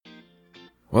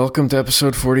Welcome to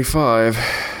episode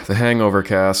 45, the Hangover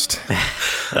cast.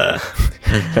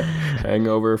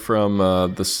 Hangover from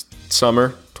the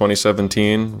summer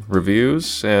 2017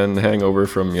 reviews and hangover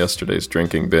from yesterday's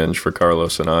drinking binge for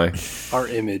Carlos and I. Our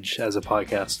image as a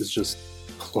podcast is just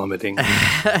plummeting.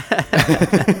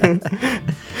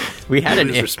 We had an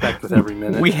respect with every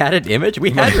minute. We had an image.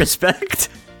 We had respect.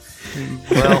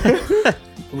 Well,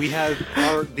 we had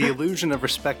the illusion of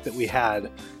respect that we had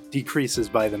decreases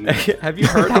by the minute. Have you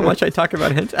heard how much I talk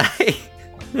about hentai?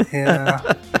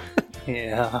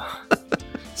 Yeah.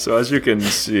 So as you can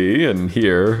see and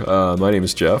hear, my name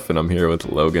is Jeff, and I'm here with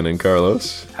Logan and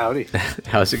Carlos. Howdy.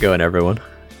 How's it going, everyone?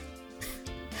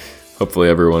 Hopefully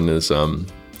everyone is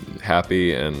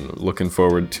happy and looking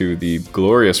forward to the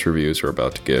glorious reviews we're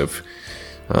about to give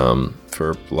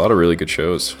for a lot of really good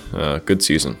shows. Good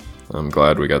season. I'm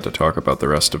glad we got to talk about the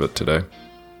rest of it today.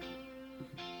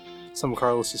 Some of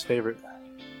Carlos's favorite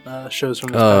shows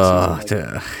from this past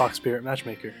season, like Fox Spirit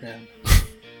Matchmaker.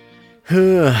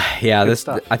 Yeah,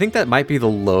 stuff. I think that might be the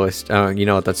lowest. You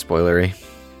know what? That's spoilery.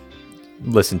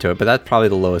 Listen to it, but that's probably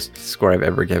the lowest score I've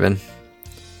ever given.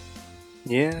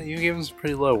 Yeah, you gave him some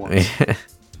pretty low ones. I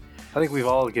think we've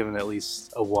all given at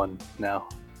least a 1 now.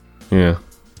 Yeah.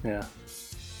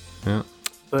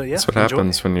 But yeah, that's what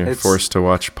happens when you're forced to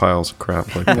watch piles of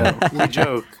crap like that.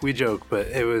 We joke, but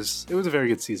it was a very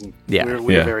good season. Yeah,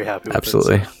 we're very happy with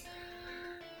absolutely. it. So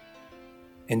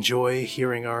enjoy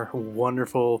hearing our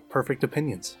wonderful, perfect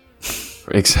opinions.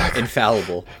 Exactly.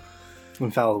 Infallible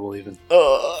even.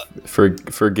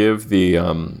 Forgive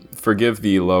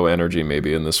the low energy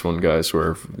maybe in this one, guys,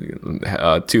 where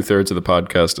 2/3 of the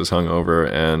podcast is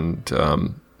hungover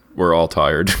and we're all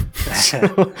tired.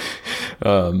 So,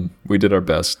 we did our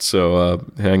best. So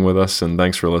hang with us and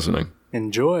thanks for listening.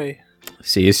 Enjoy.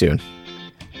 See you soon.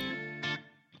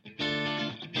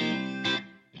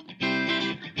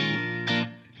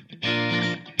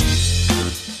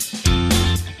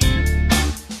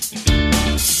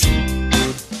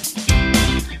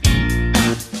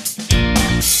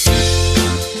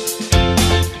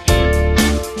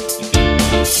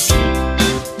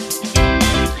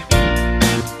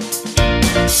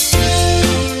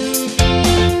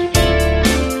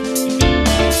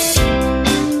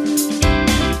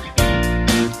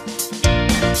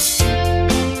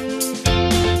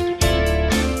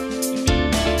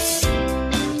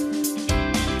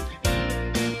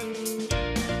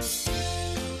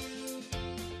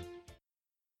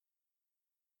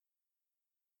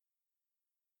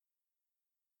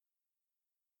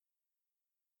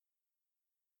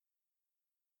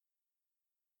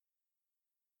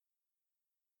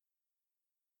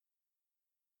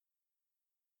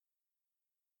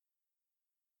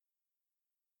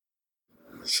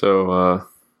 So,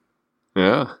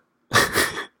 yeah.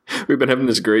 We've been having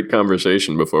this great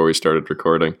conversation before we started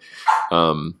recording.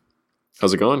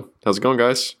 How's it going? How's it going,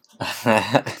 guys?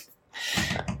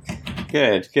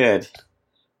 Good.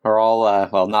 We're all,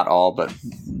 well, not all, but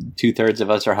 2/3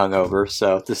 of us are hungover,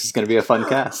 so this is going to be a fun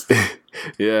cast.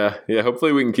 Yeah.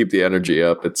 Hopefully we can keep the energy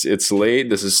up. It's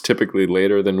late. This is typically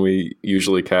later than we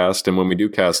usually cast, and when we do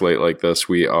cast late like this,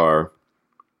 we are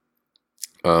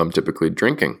typically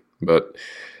drinking. But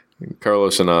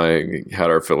Carlos and I had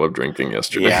our fill of drinking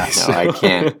yesterday. Yeah, no, I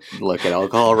can't look at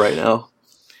alcohol right now.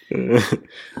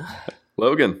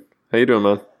 Logan, how you doing,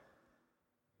 man?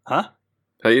 Huh?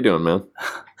 How you doing, man?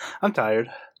 I'm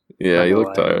tired. Yeah, you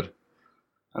look tired.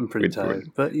 I'm pretty tired,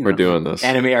 but we're doing this.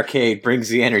 Anime Arcade brings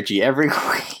the energy every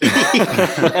week.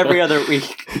 Every other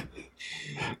week.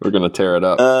 We're going to tear it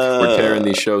up. We're tearing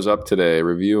these shows up today,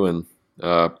 reviewing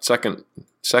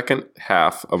second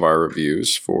half of our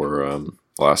reviews for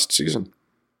last season,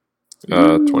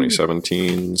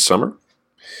 2017 summer.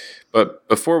 But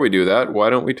before we do that, why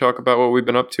don't we talk about what we've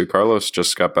been up to? Carlos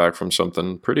just got back from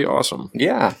something pretty awesome.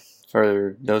 Yeah.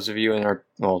 For those of you who aren't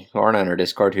on our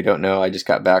Discord who don't know, I just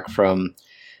got back from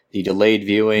the delayed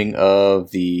viewing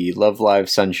of the Love Live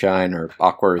Sunshine or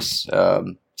Aqua's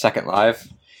second live.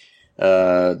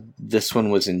 This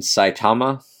one was in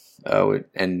Saitama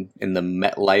and in the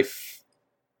MetLife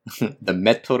the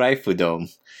Metoraifu Dome,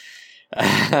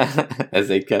 as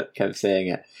they kept saying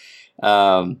it.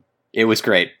 It was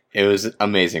great. It was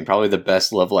amazing. Probably the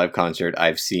best Love Live concert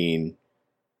I've seen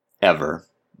ever.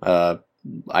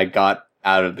 I got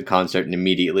out of the concert and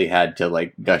immediately had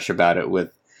to gush about it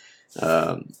with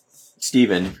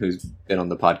Steven, who's been on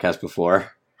the podcast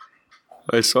before.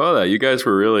 I saw that. You guys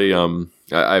were really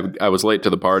I was late to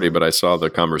the party, but I saw the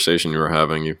conversation you were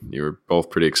having. You were both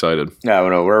pretty excited.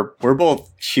 No, we're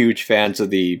both huge fans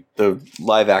of the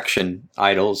live action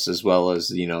idols as well as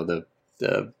the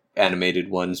animated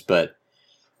ones. But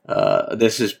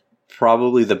This is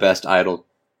probably the best Idol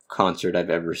concert I've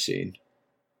ever seen.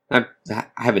 I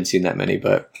haven't seen that many,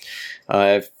 but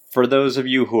for those of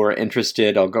you who are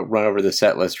interested, I'll run over the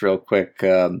set list real quick.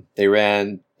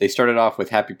 They started off with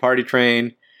Happy Party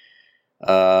Train,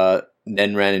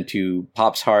 then ran into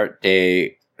Pop's Heart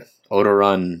de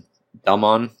Odoran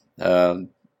Damon, Shoujo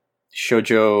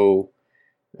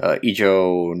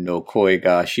Ijo no Koi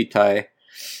ga Shitai.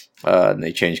 And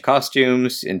they changed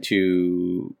costumes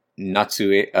into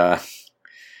Natsu e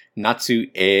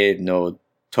no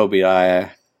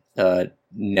Tobiraya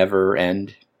Never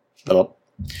End. I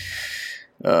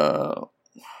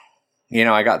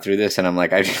got through this and I'm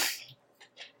like, I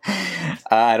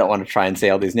don't want to try and say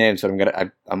all these names,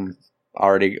 but I'm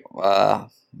already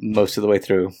most of the way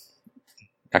through.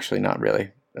 Actually, not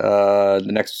really. The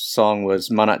next song was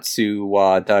Manatsu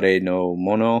wa Dare no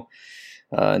Mono.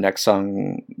 Next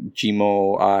song,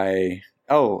 Jimo I...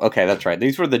 Oh, okay, that's right.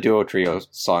 These were the duo trio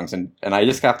songs, and I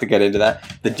just have to get into that.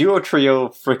 The duo trio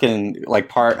freaking,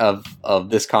 part of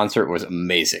this concert was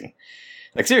amazing.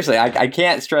 Seriously, I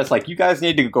can't stress, you guys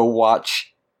need to go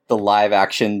watch the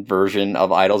live-action version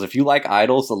of Idols. If you like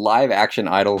Idols, the live-action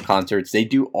Idol concerts, they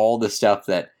do all the stuff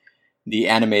that the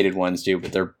animated ones do,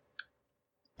 but they're,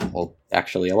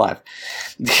 actually alive.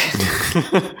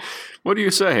 What are you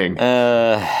saying?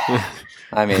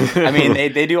 I mean,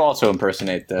 they do also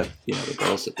impersonate the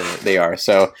girls that they are.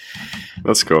 So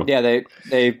that's cool. Yeah,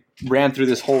 they ran through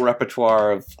this whole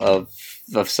repertoire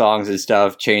of songs and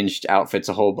stuff, changed outfits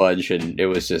a whole bunch, and it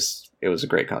was a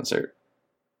great concert.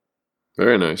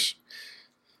 Very nice.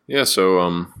 Yeah.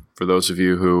 So for those of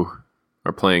you who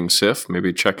are playing Sif,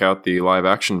 maybe check out the live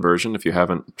action version if you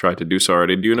haven't tried to do so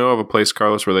already. Do you know of a place,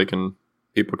 Carlos, where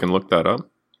people can look that up?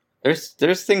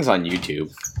 There's things on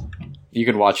YouTube. You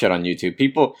can watch it on YouTube.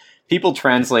 People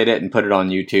translate it and put it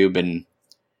on YouTube, and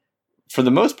for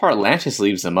the most part, Lantis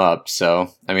leaves them up.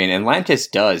 So, and Lantis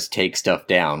does take stuff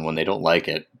down when they don't like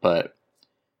it. But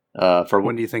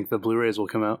when do you think the Blu-rays will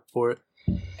come out for it?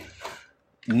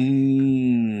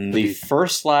 The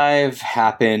first live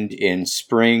happened in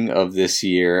spring of this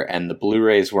year, and the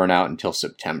Blu-rays weren't out until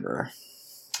September.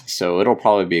 So it'll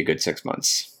probably be a good 6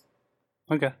 months.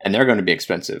 Okay. And they're going to be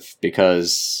expensive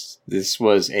because this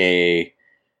was a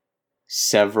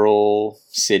several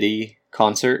city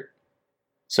concert.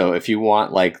 So if you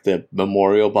want the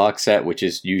memorial box set, which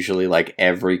is usually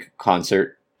every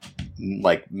concert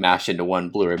mashed into one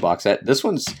Blu-ray box set, this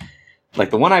one's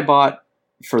the one I bought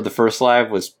for the first live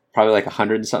was probably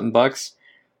 $100 and something bucks.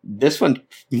 This one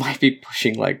might be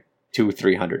pushing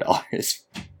 $200-$300.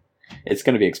 It's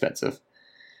going to be expensive.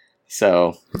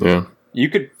 So yeah. You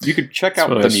could check out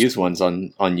the Muse ones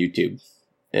on YouTube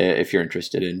if you're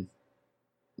interested in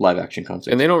live action concerts.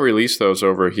 And they don't release those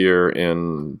over here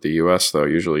in the US though.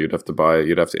 Usually you'd have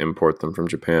to import them from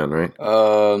Japan, right?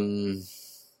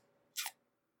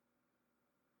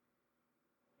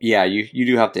 Yeah, you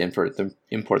do have to import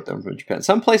them from Japan.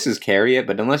 Some places carry it,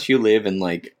 but unless you live in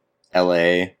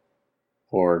LA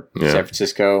or San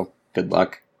Francisco, good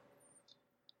luck.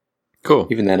 Cool.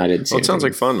 Even then, I didn't see. Well, it sounds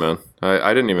like fun, man.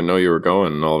 I didn't even know you were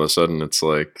going, and all of a sudden, it's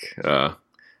hey,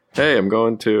 I'm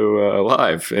going to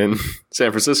live in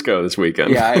San Francisco this weekend.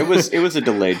 Yeah, it was a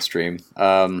delayed stream.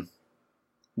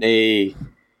 They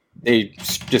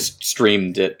just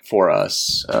streamed it for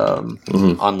us on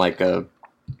a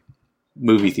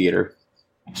movie theater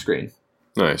screen.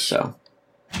 Nice. So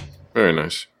very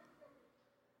nice.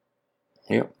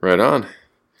 Yep. Right on.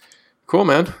 Cool,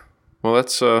 man. Well,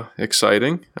 that's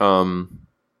exciting. Logan,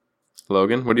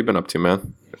 what have you been up to,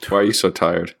 man? Why are you so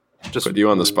tired? Just put you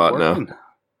on the spot now.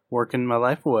 Working my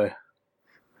life away.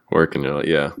 Working,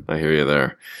 yeah, I hear you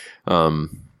there.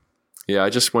 I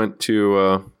just went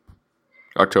to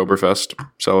Oktoberfest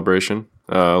celebration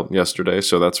yesterday,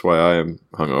 so that's why I am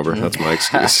hungover. That's my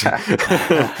excuse.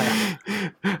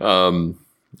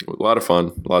 A lot of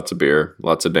fun, lots of beer,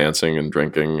 lots of dancing and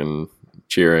drinking and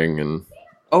cheering and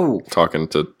talking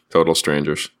to total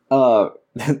strangers. The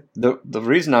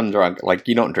reason I'm drunk,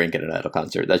 you don't drink at an Idol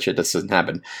concert. That shit doesn't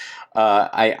happen.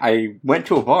 I went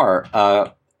to a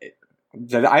bar.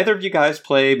 Did either of you guys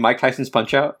play Mike Tyson's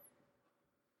Punch-Out?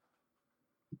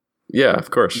 Yeah, of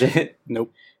course.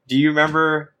 Nope. Do you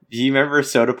remember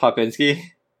Soda Popinski?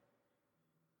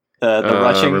 The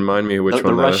Russian, remind me which one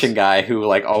the that Russian is. guy who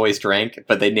always drank,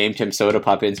 but they named him Soda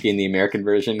Popinski in the American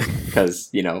version because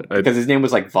because his name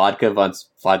was Vodka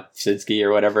Vodzinski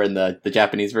or whatever in the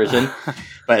Japanese version,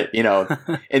 but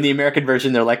in the American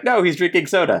version they're no, he's drinking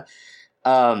soda.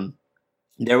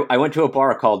 I went to a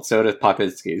bar called Soda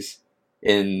Popinski's,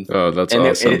 That's and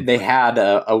awesome. they had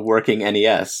a working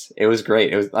NES. It was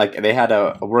great. It was like they had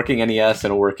a working NES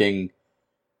and a working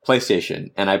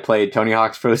PlayStation, and I played Tony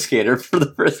Hawk's Pro Skater for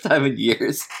the first time in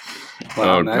years.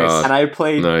 Wow, Oh, nice. God. And I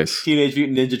played Nice. Teenage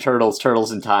Mutant Ninja Turtles: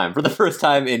 Turtles in Time for the first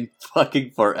time in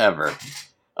fucking forever.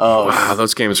 Oh, Wow,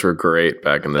 those games were great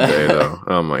back in the day, though.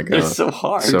 Oh my they're god, so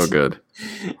hard. so good.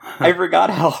 I forgot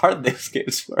how hard those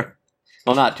games were.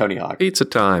 Well, not Tony Hawk. Pizza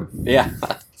time. Yeah,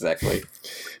 exactly.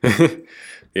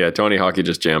 Yeah, Tony Hawk, you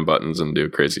just jam buttons and do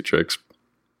crazy tricks.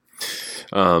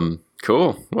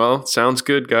 Cool. Well, sounds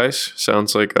good, guys.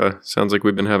 Sounds like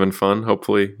we've been having fun.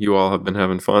 Hopefully, you all have been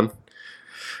having fun.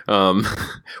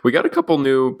 We got a couple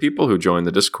new people who joined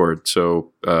the Discord,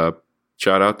 so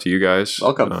shout out to you guys.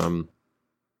 Welcome.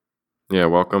 Yeah,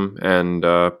 welcome, and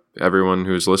everyone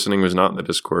who's listening who's not in the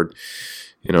Discord.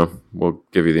 We'll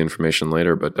give you the information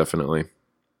later, but definitely,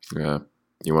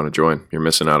 you want to join. You're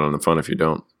missing out on the fun if you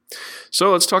don't.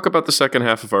 So let's talk about the second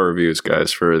half of our reviews,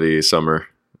 guys, for the summer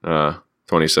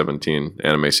 2017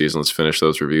 anime season. Let's finish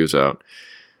those reviews out.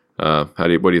 What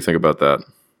do you think about that?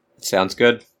 Sounds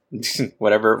good.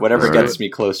 whatever All gets right. me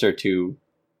closer to,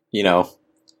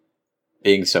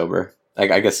 being sober.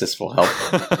 I guess this will help.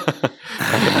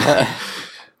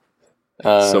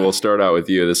 So we'll start out with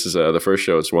you. This is the first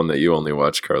show. It's one that you only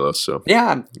watch, Carlos. So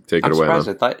Yeah, take I'm it away. surprised.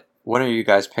 Man. I thought one of you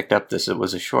guys picked up this. It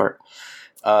was a short.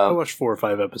 I watched 4 or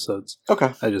 5 episodes.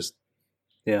 Okay. The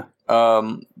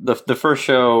first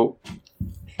show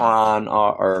on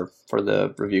or for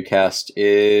the review cast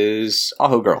is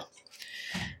Aho Girl.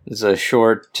 It's a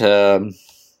short, and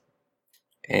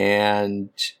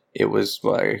it was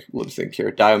let's think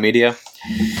here, Dio Media.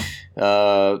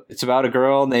 It's about a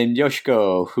girl named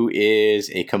Yoshiko who is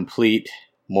a complete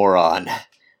moron.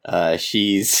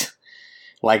 She's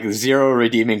like zero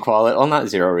redeeming quality. Well, not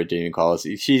zero redeeming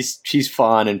quality. She's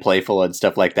fun and playful and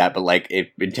stuff like that. But like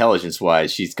intelligence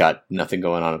wise, she's got nothing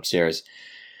going on upstairs.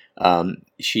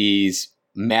 She's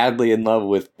madly in love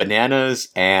with bananas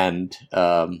and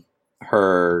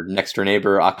her next door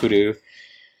neighbor Akuru,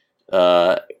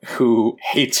 who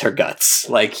hates her guts.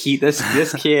 Like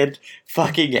this kid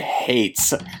fucking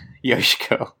hates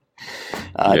Yoshiko.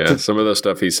 Some of the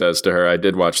stuff he says to her. I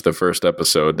did watch the first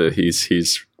episode.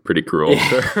 He's pretty cruel.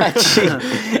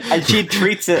 and she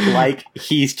treats it like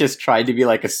he's just trying to be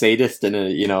like a sadist in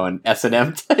an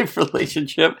S&M type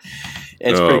relationship.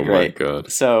 It's pretty great. Oh my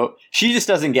god. So she just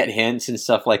doesn't get hints and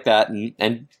stuff like that,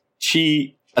 and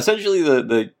she essentially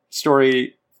the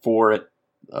story for it,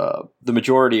 the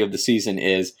majority of the season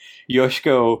is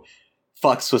Yoshiko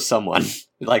fucks with someone.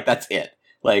 Like that's it.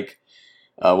 Like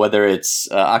whether it's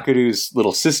Akuru's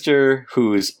little sister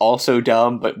who's also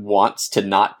dumb but wants to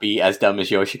not be as dumb as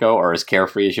Yoshiko or as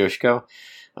carefree as Yoshiko,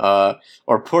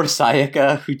 or poor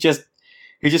Sayaka who just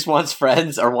wants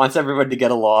friends or wants everyone to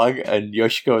get along, and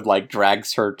Yoshiko like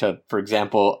drags her to, for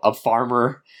example, a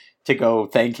farmer to go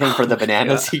thank him for the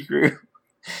bananas he grew.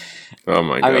 Oh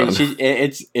my god. I mean,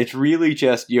 it's really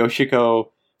just Yoshiko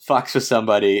fucks with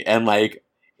somebody and like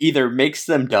either makes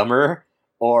them dumber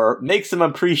or makes them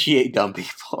appreciate dumb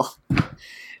people.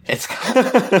 It's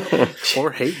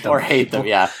Or hate them. or hate them.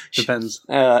 Yeah, Depends.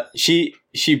 she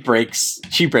breaks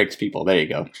people. There you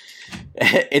go.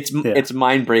 It's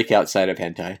mind break outside of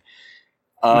hentai.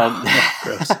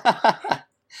 Gross.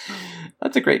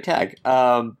 That's a great tag.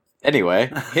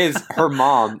 Anyway, her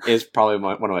mom is probably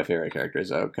one of my favorite characters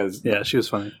though, because Yeah, she was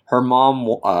funny. her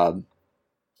mom,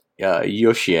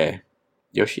 Yoshi,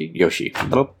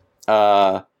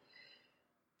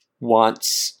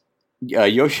 wants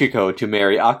Yoshiko to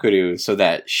marry Akuru so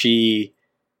that she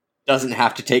doesn't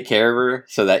have to take care of her,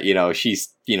 so that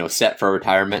she's set for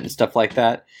retirement and stuff like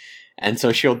that, and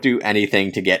so she'll do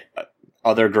anything to get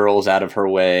other girls out of her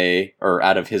way or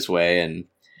out of his way, and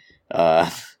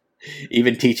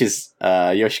even teaches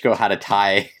Yoshiko how to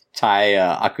tie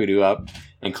Akuru up,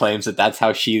 and claims that that's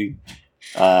how she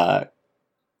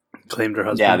Claimed her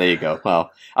husband. yeah, there you go.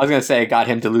 Well, I was gonna say got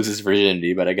him to lose his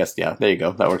virginity, but I guess there you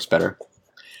go. That works better.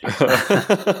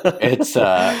 It's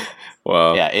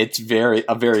wow. yeah, it's a very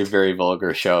very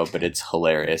vulgar show, but it's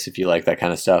hilarious if you like that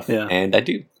kind of stuff. Yeah. And I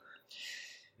do.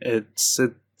 It's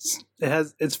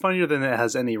funnier than it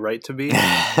has any right to be.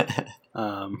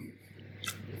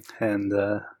 And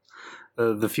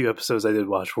the few episodes I did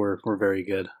watch were very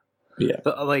good. Yeah.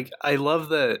 Like I love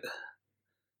that.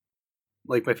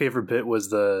 Like my favorite bit was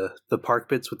the park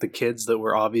bits with the kids that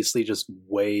were obviously just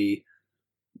way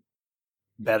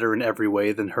better in every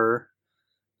way than her,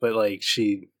 but like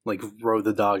she like rode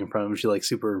the dog in front of them. She like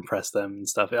super impressed them and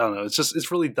stuff. I don't know.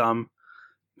 It's really dumb,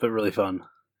 but really fun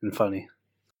and funny.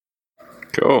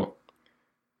 Cool.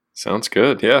 Sounds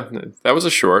good. Yeah, that was a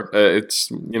short. It's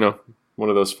one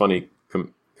of those funny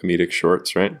comedic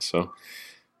shorts, right? So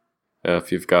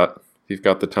if you've got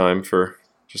the time for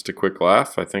just a quick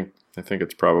laugh, I think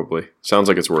it's probably sounds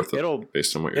like it's worth it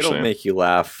based on what you're saying. It'll make you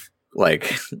laugh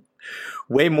like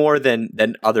way more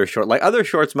than other shorts. Like other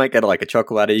shorts might get like a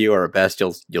chuckle out of you, or at best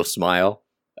you'll smile.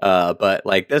 But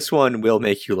like this one will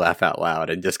make you laugh out loud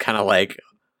and just kind of like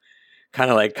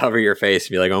cover your face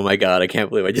and be like, "Oh my god, I can't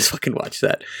believe I just fucking watched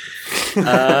that."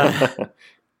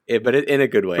 But in a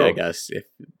good way, cool. I guess.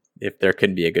 If there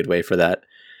can be a good way for that.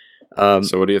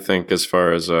 So what do you think as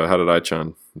far as how did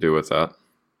Ai-chan do with that?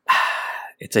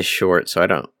 It's a short,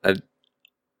 so I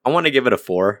want to give it a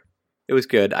 4. It was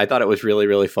good. I thought it was really,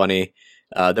 really funny.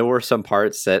 There were some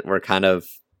parts that were kind of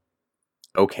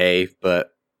okay,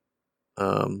 but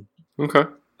okay.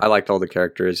 I liked all the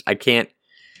characters. I can't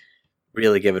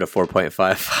really give it a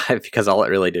 4.55 because all it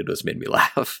really did was made me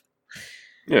laugh.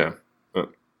 Yeah.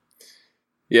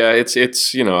 Yeah, it's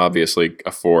obviously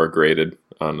a 4 graded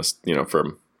on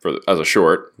for as a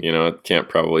short. It can't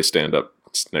probably stand up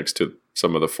next to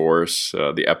some of the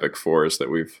 4s, the epic 4s that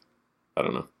I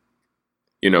don't know.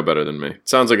 You know better than me. It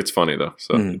sounds like it's funny though,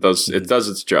 so it does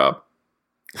its job.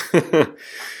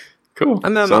 Cool.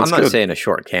 I'm not saying a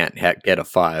short can't get a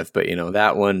 5, but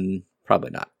that one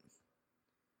probably not.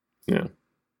 Yeah.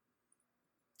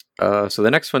 So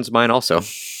the next one's mine also.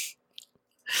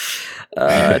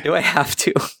 Do I have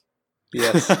to?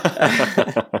 Yes.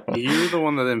 You're the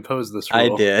one that imposed this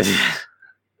rule. I did.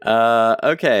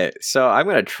 Okay, so I'm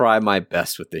going to try my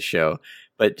best with this show,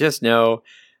 but just know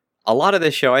a lot of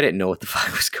this show I didn't know what the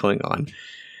fuck was going on.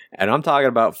 And I'm talking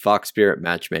about Fox Spirit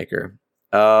Matchmaker.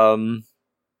 I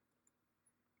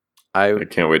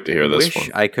can't wait to hear this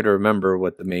one. I could remember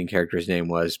what the main character's name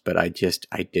was, but I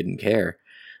didn't care.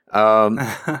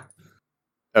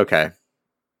 Okay.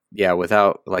 Yeah,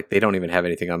 without, they don't even have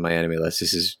anything on my anime list.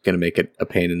 This is going to make it a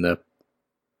pain in the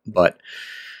butt.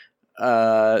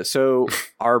 So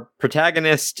our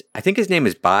protagonist, I think his name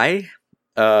is Bai,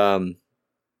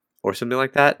 or something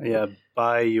like that. Yeah,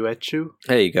 Bai Uechu.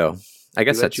 There you go. I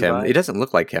guess that's him. He doesn't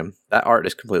look like him. That art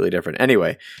is completely different.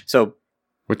 Anyway, so...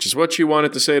 Which is what you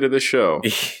wanted to say to this show.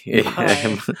 Thank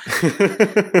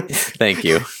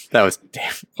you. That was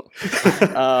damn.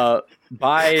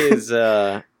 Bai is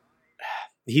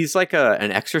he's like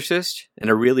an exorcist, and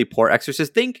a really poor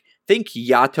exorcist. Think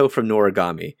Yato from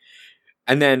Noragami,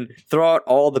 and then throw out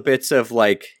all the bits of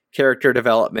character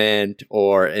development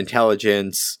or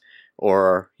intelligence,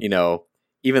 or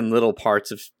even little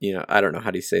parts of I don't know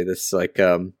how do you say this,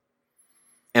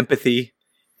 empathy,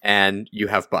 and you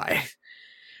have Bai.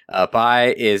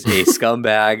 Bai is a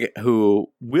scumbag who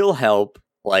will help,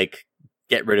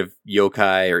 get rid of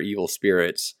yokai or evil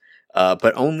spirits,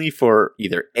 but only for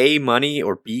either A, money,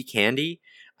 or B, candy.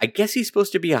 I guess he's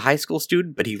supposed to be a high school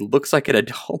student, but he looks like an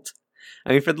adult.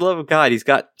 I mean, for the love of God, he's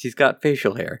got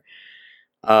facial hair.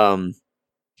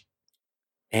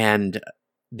 And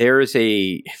there's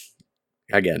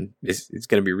again, it's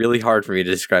going to be really hard for me to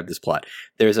describe this plot.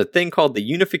 There's a thing called the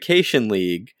Unification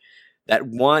League that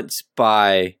wants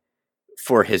Bai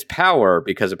for his power,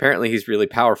 because apparently he's really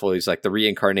powerful. He's like the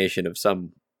reincarnation of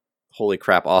some holy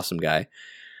crap awesome guy.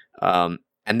 And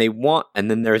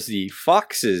then there's the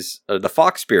foxes, or the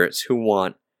fox spirits, who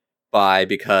want Bai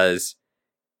because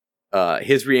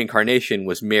his reincarnation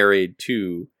was married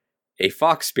to a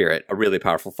fox spirit, a really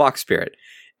powerful fox spirit.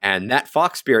 And that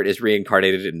fox spirit is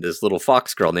reincarnated in this little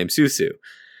fox girl named Susu.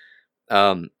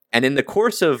 And in the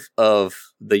course of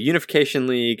the Unification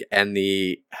League and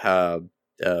the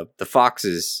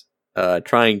foxes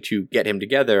trying to get him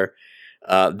together,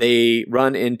 they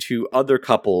run into other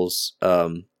couples,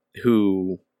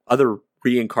 other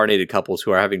reincarnated couples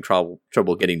who are having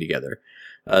trouble getting together.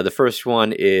 The first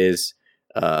one is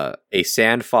a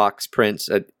sand fox prince.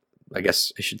 I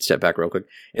guess I should step back real quick.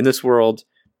 In this world,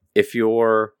 if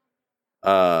you're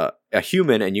a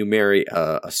human and you marry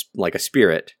a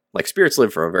spirit, spirits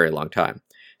live for a very long time.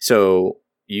 So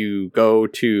you go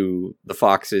to the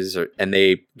foxes and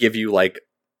they give you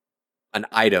an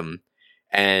item,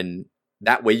 and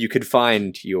that way you could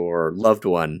find your loved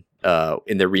one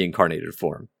in their reincarnated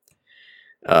form.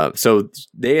 So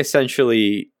they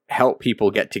essentially help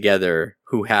people get together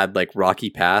who had rocky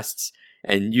pasts,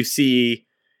 and you see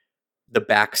the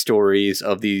backstories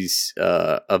of these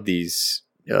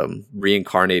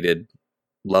reincarnated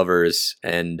lovers,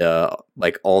 and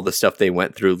all the stuff they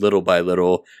went through little by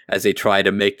little as they try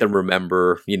to make them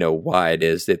remember why it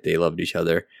is that they loved each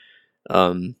other.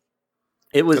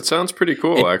 It was. That sounds pretty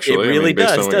cool, actually. It really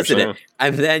based on does, what you're doesn't saying. it?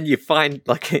 And then you find,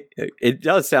 like, it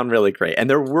does sound really great. And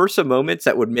there were some moments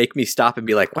that would make me stop and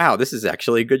be like, wow, this is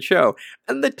actually a good show.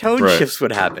 And the tone Right. shifts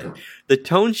would happen. The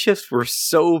tone shifts were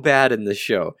so bad in this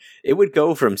show. It would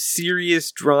go from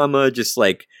serious drama, just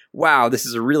like, wow, this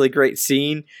is a really great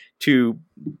scene, to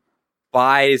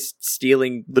Bai's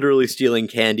literally stealing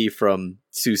candy from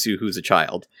Susu, who's a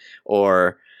child.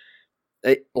 Or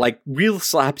like real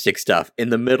slapstick stuff in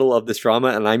the middle of this drama.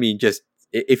 And I mean, just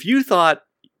if you thought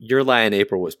Your Lie in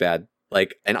April was bad,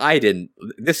 like, and I didn't,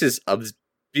 this is a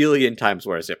billion times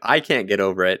worse. If I can't get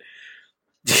over it,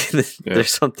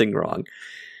 there's something wrong.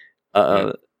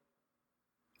 No,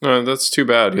 that's too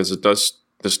bad, because it does.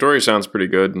 The story sounds pretty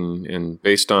good, and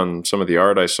based on some of the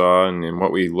art I saw and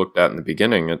what we looked at in the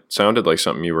beginning, it sounded like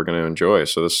something you were going to enjoy.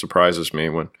 So this surprises me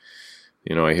when,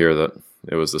 I hear that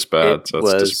it was this bad. So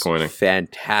that's disappointing.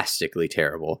 Fantastically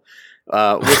terrible,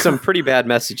 with some pretty bad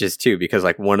messages too. Because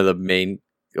like one of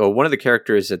the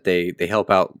characters that they help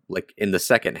out, like in the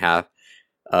second half.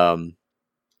 By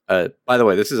the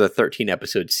way, this is a 13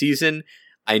 episode season.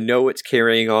 I know it's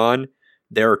carrying on.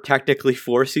 There are technically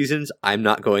 4 seasons. I'm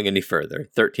not going any further.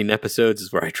 13 episodes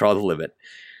is where I draw the limit.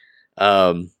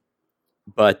 Yeah,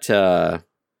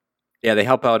 they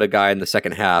help out a guy in the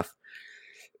second half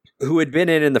who had been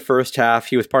in the first half.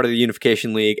 He was part of the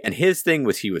Unification League, and his thing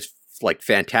was he was like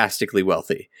fantastically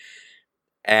wealthy.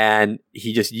 And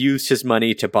he just used his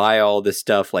money to buy all this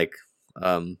stuff, like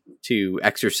to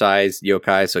exercise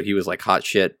yokai. So he was like hot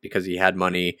shit because he had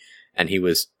money and he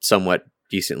was somewhat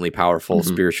decently powerful,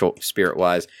 spirit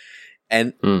wise.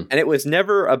 And it was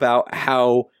never about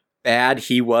how bad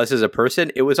he was as a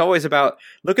person. It was always about,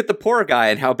 look at the poor guy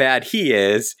and how bad he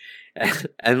is.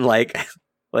 And like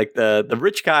the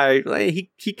rich guy,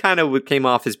 he kind of came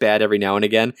off as bad every now and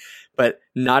again, but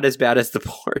not as bad as the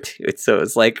poor dude. So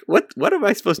it's like, what am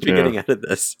I supposed to be getting out of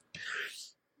this?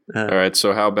 All right,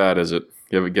 so how bad is it?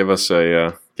 Give us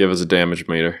a damage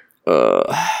meter.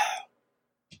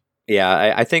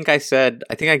 Yeah, I think I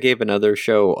gave another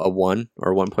show a 1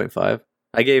 or 1.5.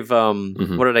 I gave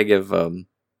what did I give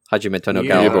Hajime to no You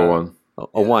gave a 1.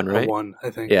 A 1, right? A 1, I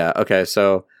think. Yeah. Okay,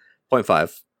 so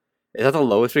 0.5. Is that the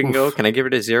lowest we can go? Can I give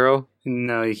it a 0?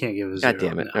 No, you can't give it a 0. God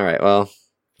damn it! No. All right, well,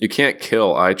 You can't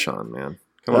kill Aichan, man.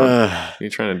 Come on, what are you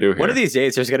trying to do here? one of these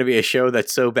days, there's going to be a show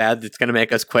that's so bad that's going to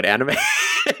make us quit anime.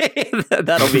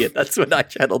 That'll be it. That's what I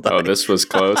channeled. Oh, this was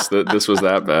close. This was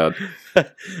that bad.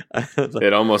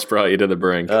 It almost brought you to the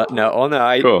brink. No.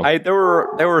 Cool.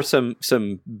 There were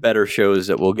some better shows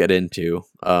that we'll get into.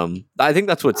 I think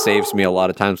that's what saves me a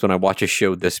lot of times when I watch a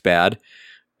show this bad,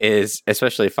 is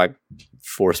especially if I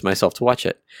force myself to watch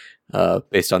it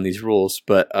based on these rules.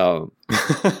 But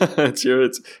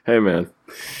hey man.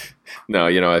 No,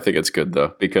 I think it's good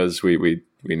though, because we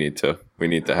need to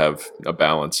have a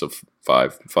balance of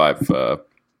fives and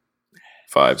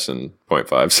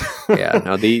 0.5s. Yeah,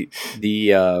 no, the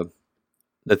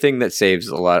thing that saves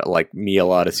a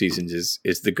lot of seasons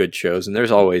is the good shows, and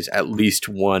there's always at least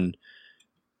one,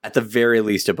 at the very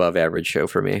least, above average show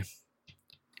for me.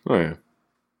 Oh yeah.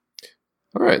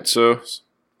 All right, so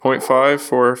 0.5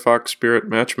 for Fox Spirit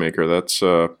Matchmaker. That's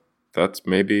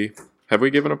maybe. Have we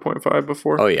given a 0.5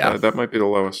 before? Oh yeah, that might be the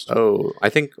lowest. Oh, I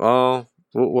think. Oh,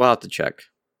 we'll have to check,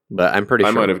 but I'm pretty sure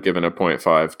I might have given a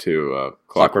 0.5 to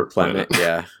Clockwork Planet.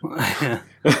 Yeah.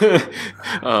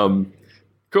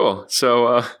 Cool.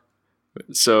 So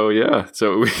yeah.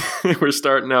 So we're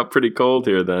starting out pretty cold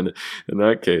here then. In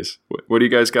that case, what do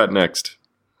you guys got next?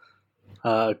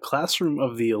 Classroom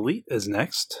of the Elite is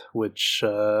next, which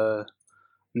no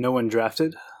one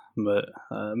drafted, but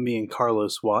me and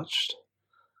Carlos watched.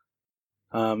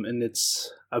 And it's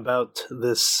about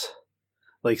this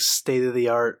like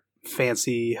state-of-the-art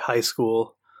fancy high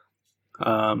school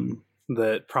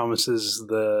that promises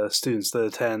the students that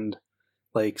attend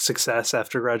like success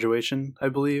after graduation, I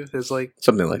believe, is like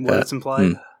something like what that. it's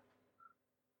implied.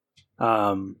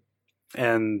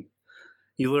 And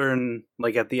you learn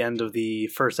like at the end of the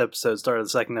first episode, start of the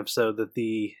second episode, that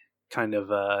the kind of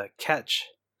catch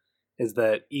is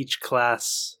that each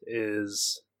class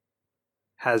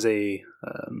has a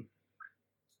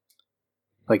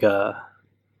like a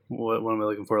what am I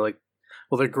looking for? Like,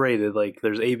 well, they're graded. Like,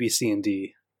 there's A, B, C, and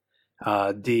D.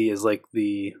 D is like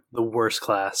the worst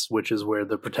class, which is where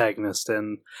the protagonist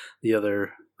and the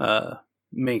other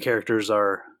main characters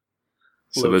are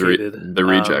located. The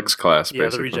rejects class, basically. Yeah,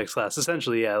 the rejects class.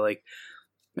 Essentially, yeah. Like,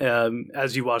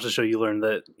 as you watch the show, you learn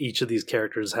that each of these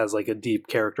characters has like a deep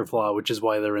character flaw, which is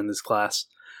why they're in this class.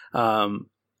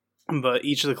 But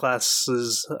each of the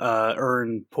classes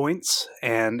earn points,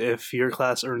 and if your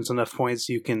class earns enough points,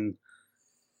 you can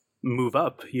move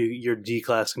up. Your D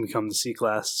class can become the C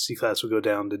class. C class will go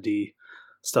down to D,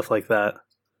 stuff like that.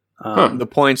 The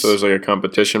points. So there's like a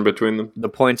competition between them. The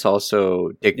points also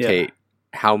dictate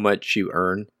how much you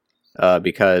earn,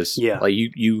 because like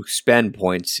you spend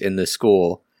points in the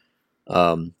school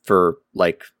for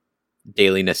like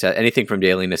anything from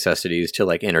daily necessities to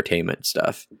like entertainment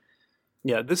stuff.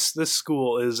 Yeah, this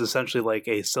school is essentially like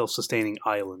a self-sustaining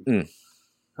island.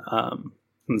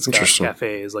 It's got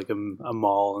cafes, like a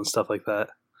mall and stuff like that.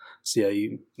 So yeah,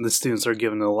 the students are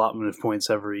given an allotment of points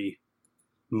every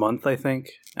month, I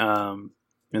think. And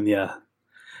yeah,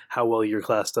 how well your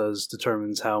class does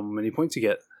determines how many points you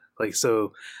get. Like,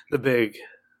 so the big,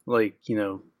 like, you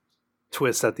know,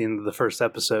 twist at the end of the first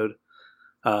episode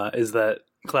is that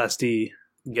Class D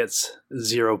gets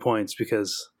 0 points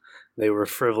because they were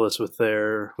frivolous with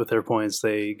their points.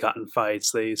 They got in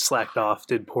fights. They slacked off,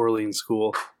 did poorly in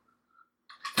school.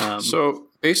 So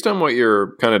based on what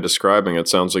you're kind of describing, it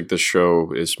sounds like this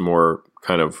show is more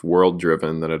kind of world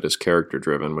driven than it is character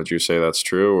driven. Would you say that's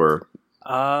true, or?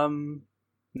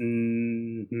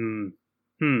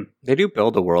 They do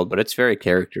build a world, but it's very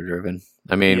character driven.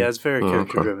 I mean, yeah, it's very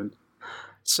character driven.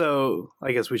 So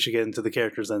I guess we should get into the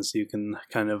characters then, so you can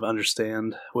kind of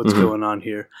understand what's going on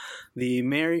here. The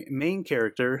main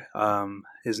character,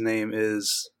 his name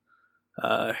is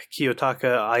Kiyotaka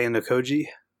Ayanokoji,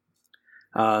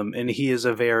 and he is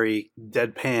a very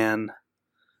deadpan,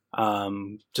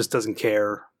 just doesn't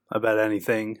care about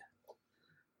anything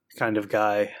kind of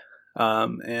guy.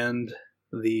 And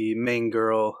the main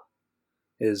girl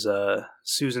is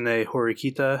Suzune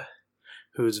Horikita,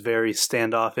 who's very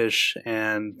standoffish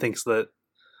and thinks that,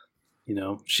 you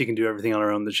know, she can do everything on her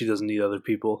own, that she doesn't need other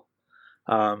people.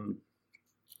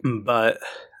 But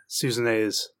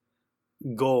Suzune's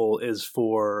goal is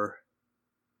for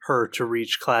her to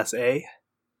reach Class A.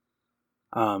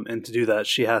 And to do that,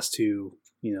 she has to,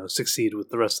 you know, succeed with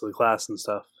the rest of the class and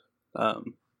stuff.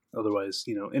 Otherwise,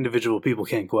 you know, individual people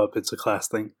can't go up. It's a class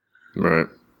thing. Right.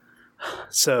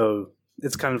 So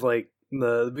it's kind of like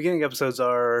the beginning episodes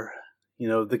are, you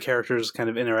know, the characters kind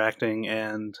of interacting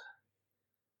and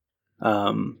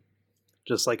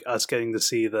just like us getting to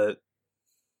see that,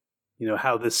 you know,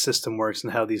 how this system works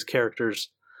and how these characters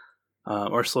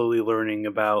are slowly learning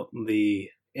about the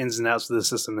ins and outs of the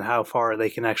system and how far they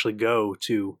can actually go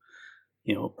to,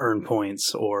 you know, earn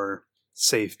points or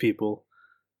save people.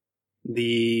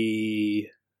 I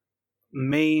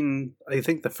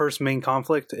think the first main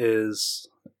conflict is,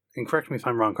 and correct me if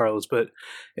I'm wrong, Carlos, but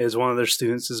is one of their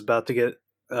students is about to get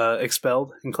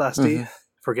expelled in Class D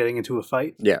for getting into a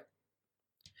fight. Yeah.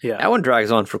 That one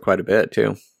drags on for quite a bit,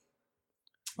 too.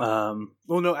 Well,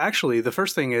 no, actually, the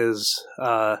first thing is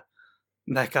that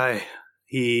guy,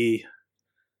 he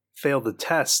failed the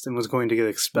test and was going to get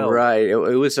expelled. Right. It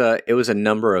was a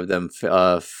number of them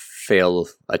fail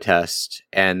a test,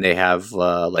 and they have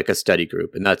like a study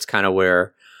group, and that's kind of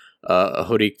where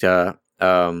Horikita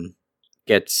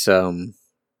gets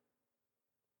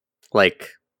like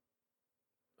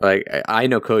I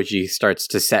know Koji starts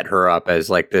to set her up as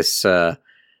like this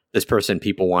person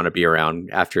people want to be around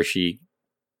after she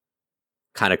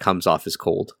kind of comes off as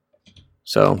cold.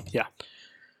 So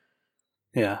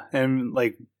yeah, and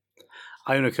like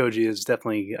Ayano Koji is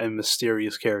definitely a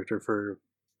mysterious character for,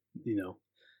 you know,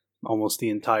 almost the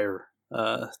entire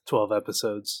 12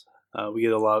 episodes. We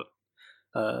get a lot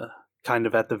kind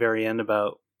of at the very end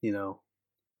about, you know,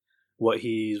 what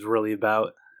he's really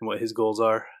about and what his goals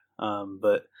are.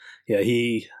 But yeah,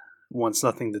 he wants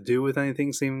nothing to do with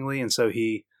anything seemingly, and so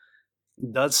he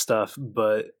does stuff,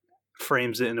 but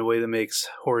frames it in a way that makes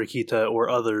Horikita or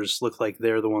others look like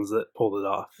they're the ones that pulled it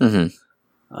off.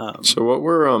 So what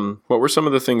were some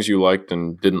of the things you liked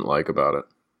and didn't like about it?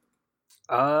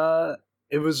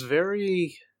 It was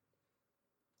very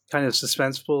kind of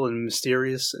suspenseful and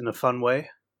mysterious in a fun way.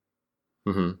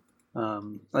 And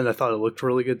I thought it looked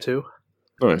really good too.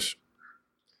 Nice.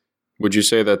 Would you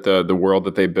say that the world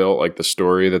that they built, like the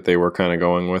story that they were kind of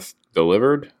going with,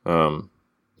 delivered? I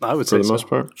would say for the most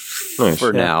part. Nice.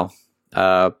 For now.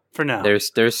 For now. There's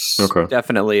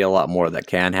definitely a lot more that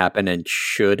can happen and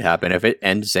should happen. If it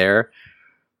ends there,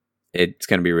 it's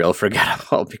going to be real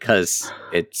forgettable because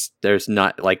there's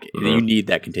not like you need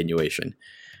that continuation.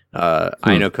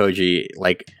 I know Koji,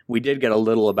 like we did get a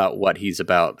little about what he's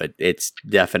about, but it's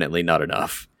definitely not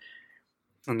enough.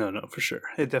 No, for sure.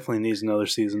 It definitely needs another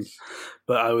season.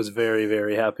 But I was very,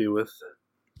 very happy with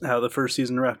how the first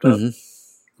season wrapped up.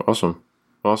 Awesome.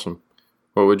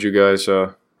 What would you guys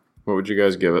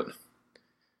give it?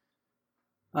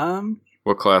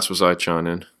 What class was Ai-chan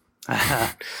in?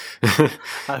 I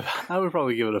would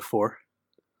probably give it a 4.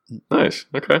 Nice.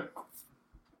 Okay.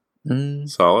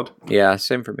 Solid. Yeah,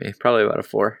 same for me. Probably about a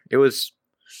 4. It was.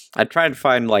 I tried to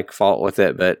find like fault with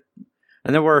it,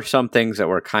 and there were some things that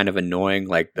were kind of annoying,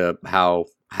 like how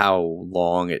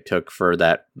long it took for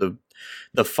the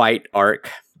fight arc,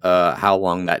 how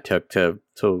long that took to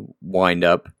wind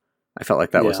up. I felt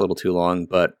like that was a little too long,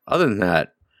 but other than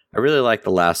that, I really liked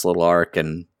the last little arc,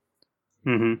 and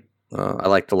I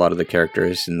liked a lot of the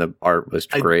characters, and the art was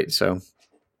great. So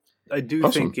I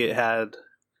do think it had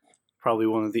probably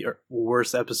one of the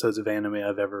worst episodes of anime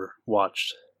I've ever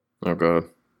watched. Oh god.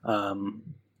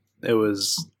 It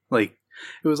was like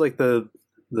the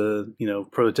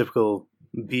prototypical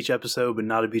beach episode, but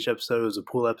not a beach episode. It was a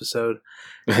pool episode,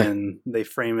 and they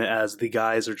frame it as the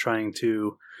guys are trying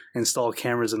to install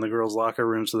cameras in the girls' locker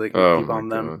room so they can peep on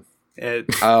them.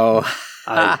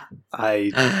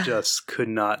 I just could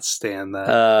not stand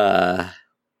that.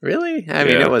 Really? I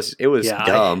mean, it was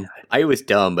dumb. I was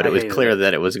dumb, but it was clear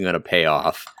that it wasn't going to pay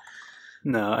off.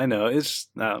 No, I know. It's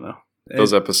I don't know.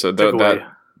 Those episodes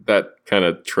that kind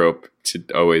of trope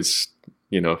always,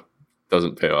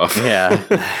 doesn't pay off.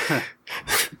 Yeah.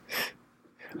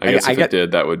 I guess if it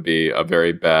did, that would be a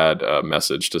very bad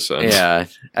message to send. Yeah.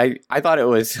 I thought it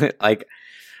was like,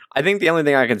 I think the only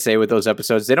thing I can say with those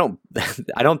episodes, I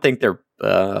don't think they're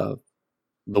the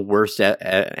worst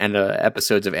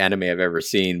episodes of anime I've ever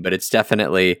seen, but it's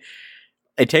definitely,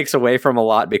 it takes away from a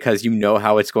lot because you know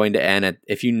how it's going to end.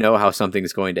 If you know how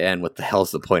something's going to end, what the hell's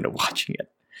the point of watching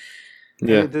it?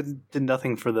 Yeah, it did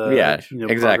nothing for the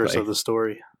progress of the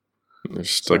story. It's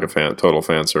just like a total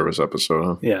fan service episode,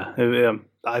 huh? Yeah,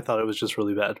 I thought it was just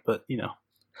really bad, but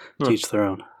to each their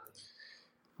own.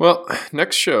 Well,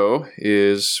 next show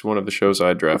is one of the shows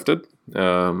I drafted,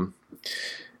 and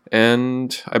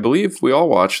I believe we all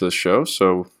watch this show,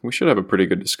 so we should have a pretty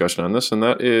good discussion on this, and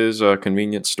that is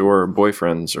Convenience Store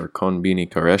Boyfriends, or Konbini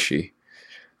Kareshi.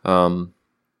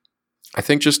 I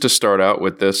think just to start out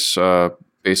with this,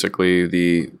 basically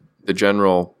the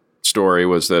general story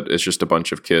was that it's just a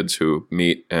bunch of kids who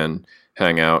meet and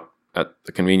hang out at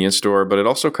the convenience store, but it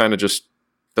also kind of just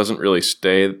doesn't really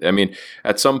stay. I mean,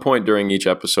 at some point during each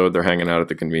episode, they're hanging out at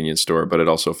the convenience store, but it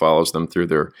also follows them through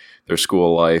their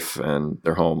school life and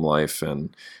their home life,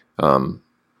 and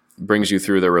brings you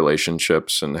through their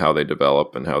relationships and how they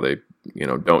develop and how they,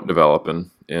 don't develop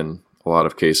in a lot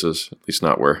of cases, at least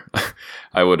not where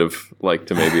I would have liked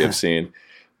to maybe have seen.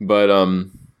 But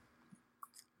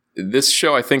this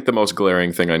show, I think the most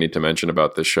glaring thing I need to mention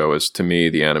about this show is, to me,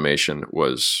 the animation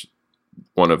was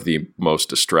one of the most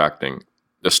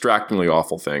distractingly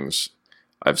awful things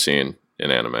I've seen in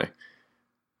anime.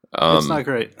 It's not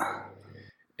great.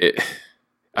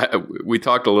 We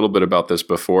talked a little bit about this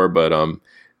before, but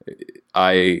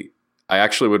I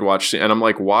actually would watch, and I'm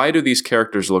like, why do these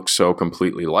characters look so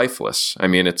completely lifeless? I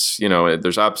mean, it's,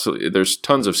 there's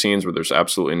tons of scenes where there's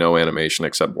absolutely no animation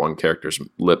except one character's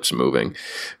lips moving,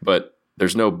 but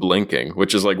there's no blinking,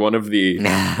 which is like one of the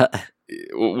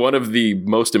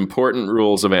most important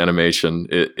rules of animation.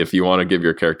 If you want to give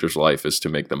your characters life, is to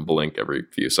make them blink every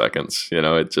few seconds.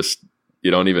 It just,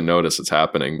 you don't even notice it's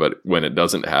happening, but when it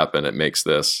doesn't happen, it makes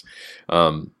this.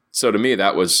 So to me,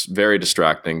 that was very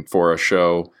distracting for a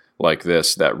show like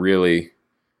this that really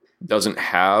doesn't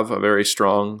have a very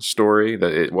strong story,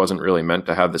 that it wasn't really meant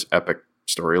to have this epic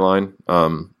storyline.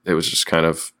 It was just kind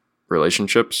of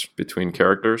relationships between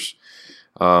characters.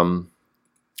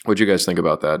 What'd you guys think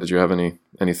about that? Did you have any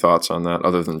thoughts on that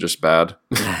other than just bad?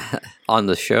 On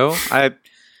the show? On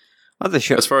the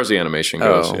show. As far as the animation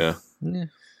goes, yeah.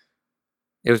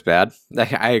 It was bad.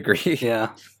 I agree. Yeah.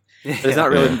 There's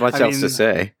not really much else to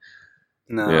say.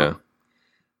 No.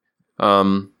 Yeah.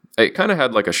 It kind of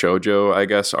had like a shoujo, I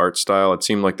guess, art style. It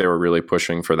seemed like they were really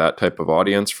pushing for that type of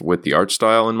audience with the art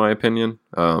style, in my opinion.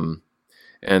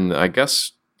 And I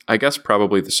guess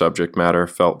probably the subject matter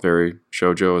felt very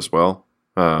shoujo as well.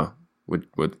 Would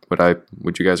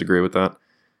you guys agree with that?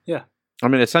 Yeah. I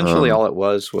mean, essentially all it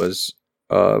was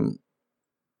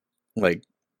like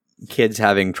kids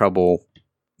having trouble,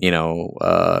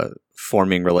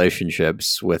 forming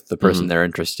relationships with the person they're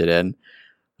interested in.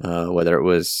 Whether it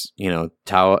was,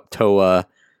 Toa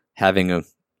having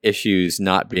issues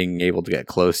not being able to get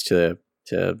close to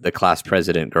the class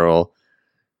president girl,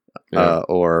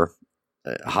 or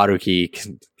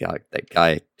Haruki. God, that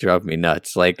guy drove me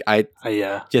nuts. Like I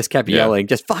just kept yelling,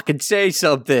 just fucking say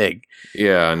something.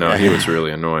 Yeah, no, he was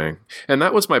really annoying. And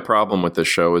that was my problem with this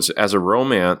show, is as a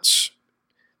romance,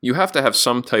 you have to have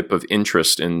some type of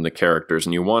interest in the characters,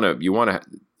 and you want to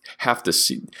have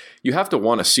to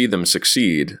want to see them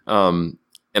succeed. And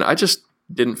I just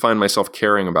didn't find myself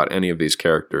caring about any of these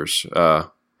characters,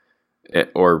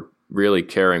 or really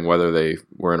caring whether they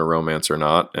were in a romance or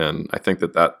not. And I think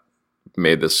that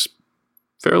made this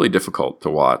fairly difficult to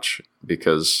watch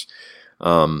because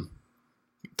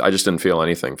I just didn't feel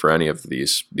anything for any of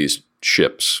these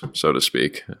ships, so to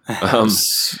speak.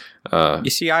 You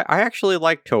see, I actually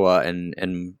like Toa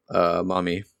and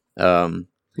Mami.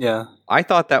 Yeah, I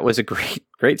thought that was a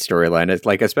great storyline. It's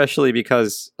like, especially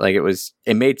because like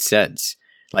it made sense.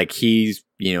 Like he's,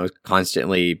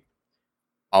 constantly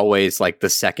always like the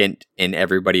second in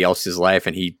everybody else's life,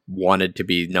 and he wanted to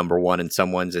be number one in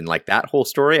someone's, and like that whole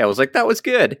story, I was like, that was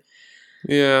good.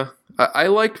 Yeah, I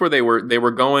liked where they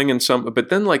were going in some, but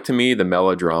then like to me, the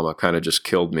melodrama kind of just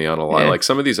killed me on a lot. Yeah. Like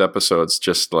some of these episodes,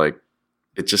 just like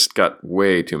it just got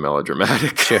way too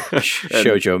melodramatic.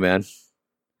 Shoujo, man.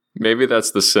 Maybe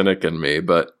that's the cynic in me,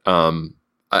 but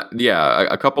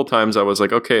a couple times I was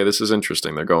like, okay, this is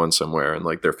interesting. They're going somewhere, and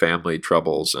like their family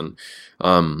troubles, and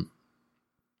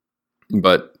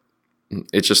but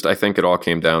it's just, I think it all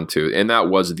came down to, and that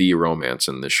was the romance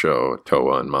in the show,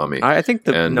 Toa and Mami. I think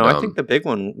I think the big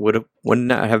one wouldn't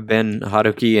that have been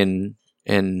Haruki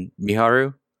and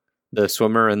Miharu, the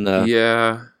swimmer and the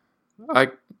Yeah,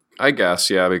 I guess,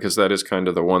 yeah, because that is kind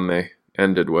of the one they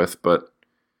ended with, but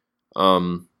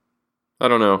I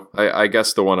don't know. I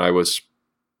guess the one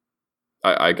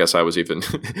I guess I was even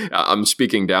I'm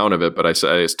speaking down of it, but I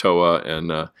say it's Toa,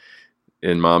 and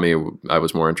in Mami I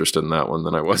was more interested in that one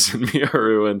than I was in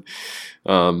Miharu and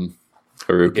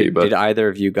Haruki. Did either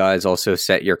of you guys also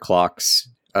set your clocks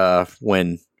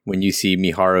when you see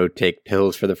Miharu take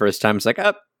pills for the first time? It's like,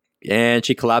 up, and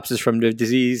she collapses from the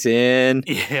disease in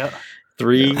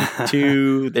 3,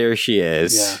 2, there she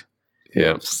is.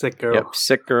 Yeah. Sick girl. Yep,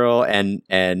 sick girl and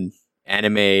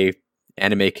anime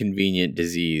convenient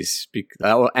disease.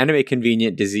 Anime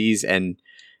convenient disease and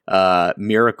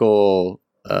miracle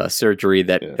surgery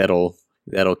that'll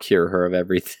cure her of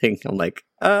everything. I'm like,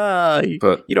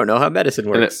 but you don't know how medicine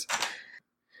works.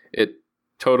 It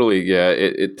totally, yeah.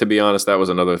 It to be honest, that was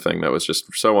another thing that was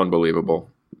just so unbelievable,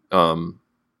 and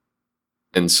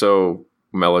so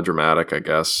melodramatic, I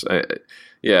guess.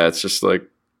 It's just like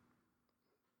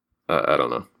I don't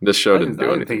know. This show didn't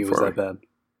do anything for me. I didn't think it was that bad.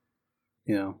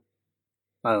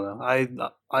 I don't know.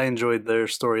 I enjoyed their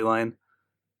storyline.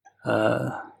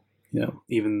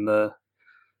 Even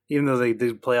though they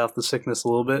did play off the sickness a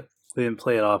little bit, they didn't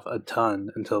play it off a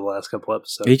ton until the last couple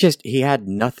episodes. He had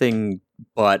nothing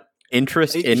but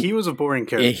interest in. He was a boring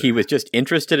character. He was just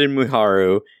interested in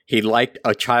Miharu. He liked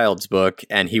a child's book,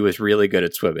 and he was really good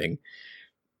at swimming.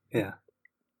 Yeah.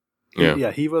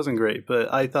 Yeah, he wasn't great,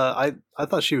 but I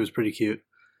thought she was pretty cute,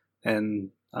 and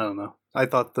I don't know. I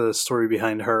thought the story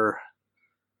behind her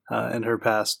and her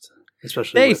past,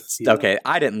 especially okay,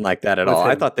 I didn't like that at all.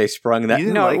 I thought they sprung that.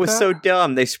 No, it was so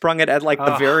dumb. They sprung it at like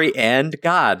the very end.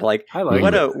 God, like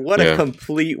what a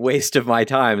complete waste of my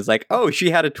time. It's like, oh,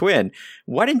 she had a twin.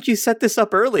 Why didn't you set this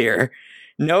up earlier?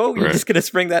 No, you're just gonna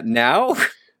spring that now.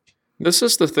 This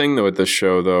is the thing though with this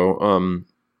show though.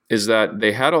 Is that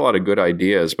they had a lot of good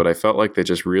ideas, but I felt like they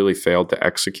just really failed to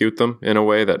execute them in a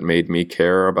way that made me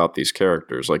care about these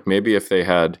characters. Like maybe if they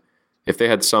had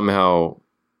somehow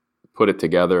put it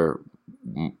together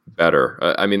better.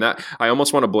 I mean, that I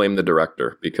almost want to blame the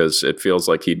director because it feels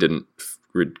like he didn't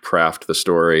craft the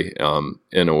story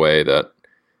in a way that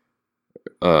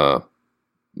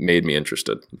made me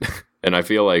interested. And I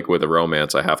feel like with a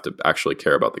romance, I have to actually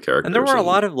care about the characters. And there were a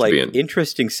lot of like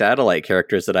interesting satellite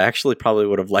characters that I actually probably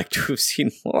would have liked to have seen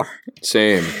more.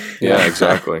 Same. Yeah,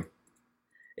 exactly.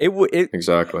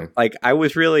 Exactly. Like I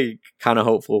was really kind of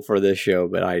hopeful for this show,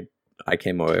 but I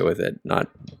came away with it not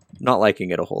liking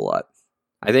it a whole lot.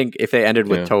 I think if they ended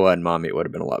with Toa and Mami, it would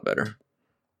have been a lot better.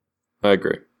 I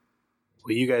agree.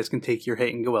 Well, you guys can take your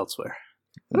hate and go elsewhere.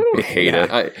 I don't hate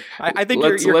it. I think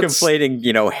you're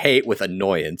conflating, hate with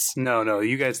annoyance. No,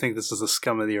 you guys think this is the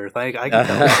scum of the earth. I can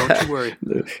tell. Don't you worry.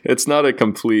 It's not a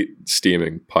complete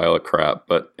steaming pile of crap,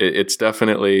 but it's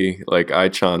definitely like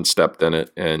Ai-chan stepped in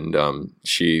it, and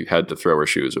she had to throw her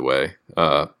shoes away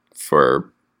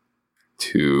for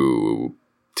 2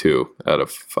 out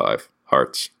of 5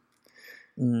 hearts.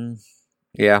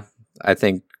 Yeah, I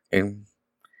think.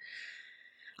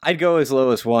 I'd go as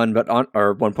low as 1,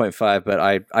 or 1.5, but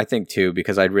I think 2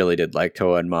 because I really did like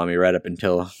Toa and Mami right up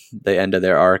until the end of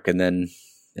their arc, and then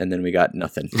we got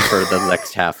nothing for the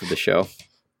next half of the show.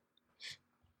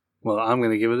 Well, I'm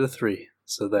going to give it a 3.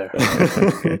 So there.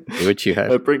 What you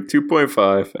have? I bring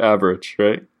 2.5 average,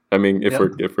 right? I mean, if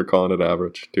we're calling it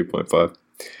average,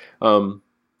 2.5.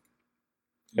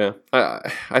 Yeah,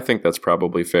 I think that's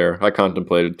probably fair. I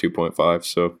contemplated 2.5,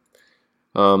 so.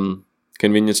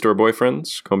 Convenience store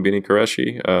boyfriends, Konbini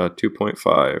Kareshi,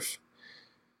 2.5.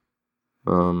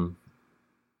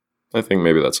 I think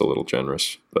maybe that's a little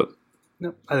generous, but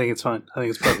No, I think it's fine. I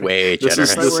think it's perfect. Way This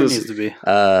is- generous. Right where it is- needs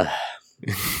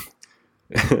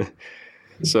to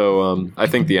be. so I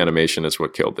think the animation is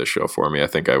what killed this show for me. I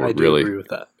think I I would do really, agree with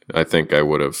that. I think I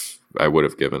would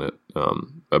have given it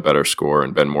a better score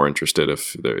and been more interested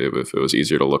if it was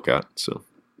easier to look at. So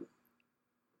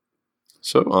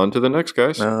on to the next,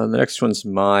 guys. The next one's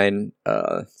mine.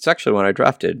 It's actually one I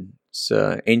drafted. It's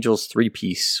Angel's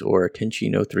 3-Piece or Tenchi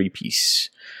no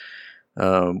 3-Piece,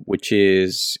 which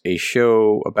is a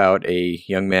show about a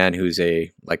young man who's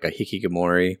a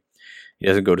hikikomori. He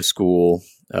doesn't go to school.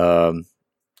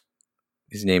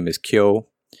 His name is Kyo.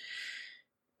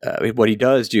 What he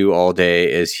does do all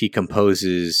day is he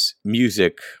composes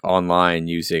music online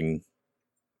using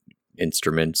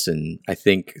instruments, and I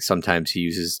think sometimes he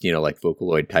uses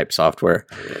Vocaloid type software.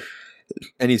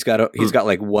 And he's got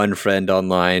like one friend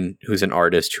online who's an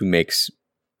artist who makes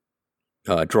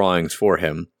drawings for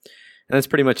him, and that's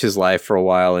pretty much his life for a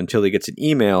while until he gets an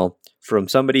email from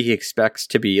somebody he expects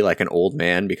to be like an old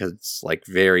man because it's like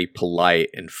very polite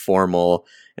and formal,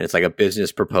 and it's like a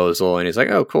business proposal, and he's like,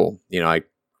 oh cool, I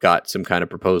got some kind of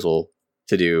proposal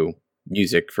to do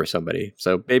music for somebody,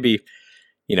 so maybe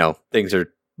things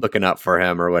are looking up for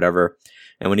him or whatever.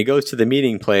 And when he goes to the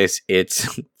meeting place,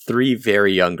 it's 3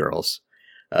 very young girls.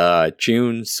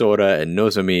 June, Sora, and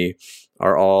Nozomi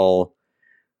are all,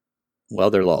 well,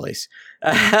 they're lollies.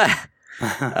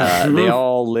 They're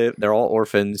all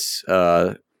orphans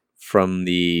from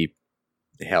the,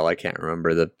 hell, I can't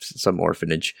remember, some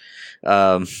orphanage.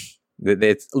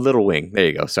 It's Little Wing. There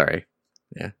you go. Sorry.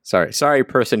 Yeah. Sorry,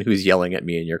 person who's yelling at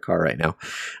me in your car right now.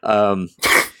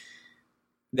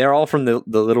 They're all from the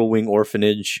Little Wing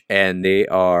orphanage, and they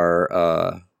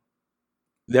are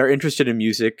they're interested in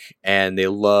music, and they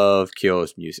love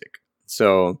Kyo's music.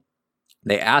 So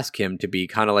they ask him to be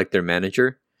kind of like their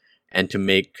manager, and to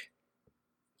make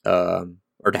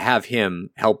or to have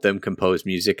him help them compose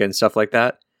music and stuff like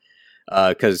that,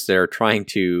 because they're trying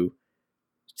to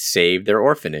save their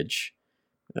orphanage,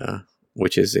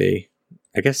 which is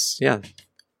I guess, yeah,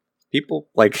 people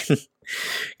like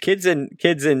kids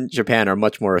in Japan are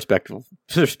much more respectful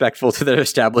to their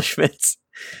establishments.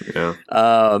 Yeah.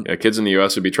 Kids in the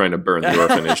U.S. would be trying to burn the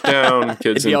orphanage down.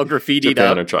 Kids in all graffitied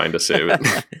Japan up. are trying to save it.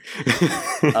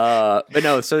 But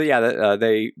no, so yeah,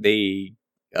 they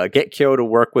get Kyo to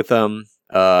work with them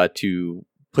to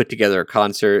put together a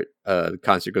concert. The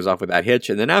concert goes off without hitch,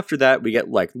 and then after that, we get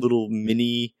like little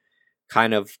mini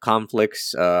kind of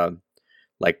conflicts.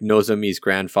 Like Nozomi's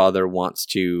grandfather wants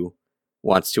to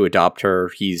adopt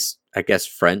her. He's, I guess,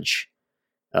 French,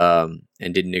 and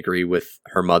didn't agree with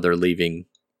her mother leaving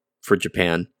for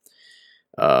Japan.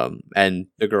 And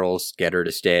the girls get her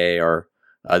to stay, or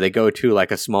they go to like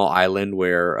a small island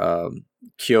where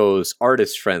Kyo's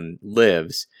artist friend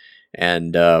lives,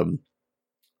 and the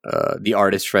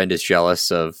artist friend is jealous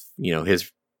of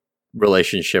his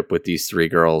relationship with these 3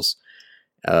 girls,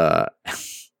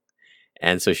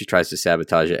 and so she tries to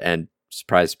sabotage it. And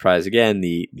surprise, surprise, again,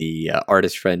 the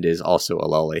artist friend is also a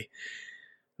lolly.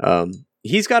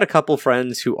 He's got a couple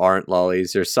friends who aren't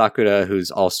lollies. There's Sakura, who's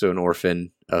also an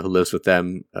orphan, who lives with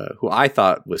them, who I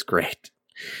thought was great.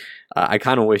 I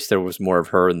kind of wish there was more of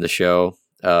her in the show.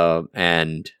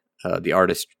 And the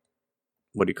artist,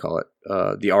 what do you call it?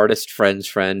 The artist friend's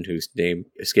friend, whose name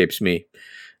escapes me.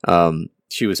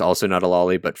 She was also not a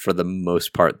lolly, but for the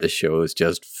most part, the show is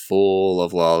just full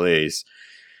of lollies.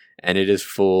 And it is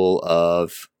full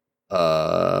of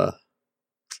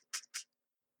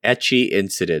ecchi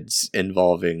incidents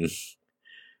involving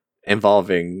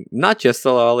not just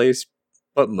the lollies,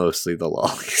 but mostly the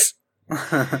lollies.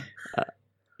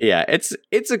 Yeah, it's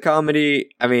a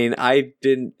comedy. I mean, I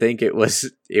didn't think it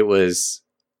was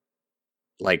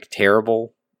like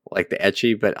terrible, like the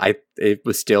ecchi, but it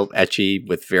was still ecchi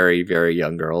with very, very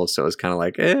young girls. So it was kind of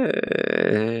like,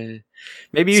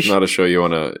 maybe it's not a show you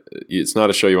want to. It's not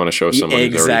a show you want to show someone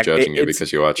who's already judging you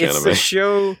because you watch anime. It's the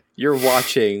show you're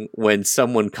watching when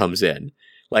someone comes in.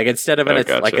 Like instead of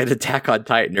like an Attack on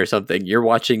Titan or something, you're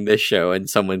watching this show and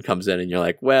someone comes in and you're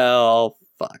like, well,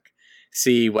 fuck.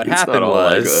 See, what happened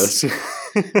was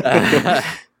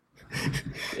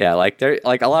yeah, like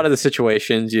a lot of the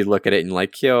situations you look at it and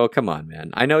like, yo, come on, man.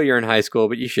 I know you're in high school,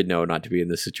 but you should know not to be in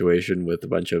this situation with a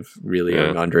bunch of really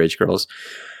young underage girls.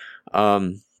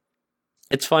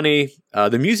 It's funny.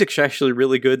 The music's actually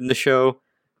really good in the show,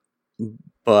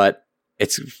 but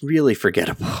it's really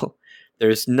forgettable.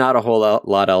 There's not a whole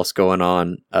lot else going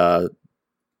on to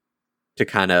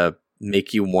kind of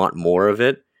make you want more of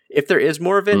it. If there is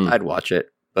more of it, I'd watch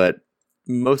it, but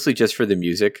mostly just for the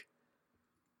music.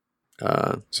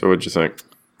 So what'd you think?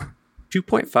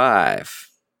 2.5.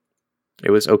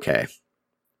 It was okay,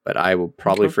 but I will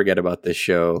probably forget about this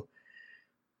show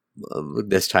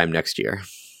this time next year.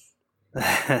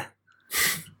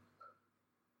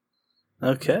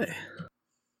 Okay.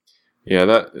 Yeah,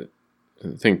 that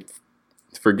I think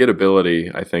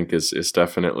forgettability, I think, is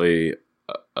definitely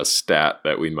a stat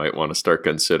that we might want to start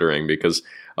considering, because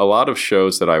a lot of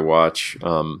shows that I watch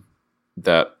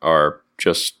that are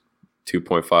just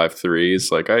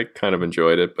 2.53s, like I kind of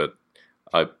enjoyed it, but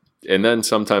and then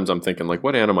sometimes I'm thinking, like,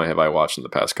 what anime have I watched in the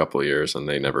past couple of years, and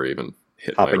they never even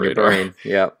hit Pop my in your radar. brain.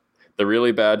 Yeah. The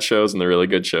really bad shows and the really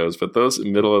good shows, but those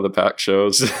middle of the pack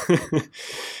shows,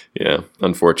 yeah,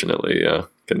 unfortunately,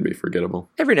 can be forgettable.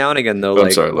 Every now and again, though, I'm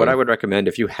like sorry, what Logan. I would recommend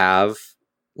if you have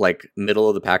like middle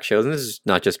of the pack shows, and this is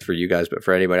not just for you guys, but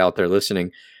for anybody out there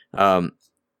listening,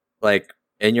 like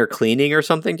in your cleaning or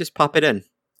something, just pop it in.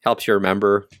 Helps you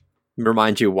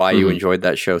remind you why you enjoyed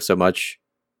that show so much.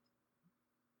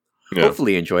 Yeah.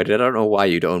 Hopefully you enjoyed it. I don't know why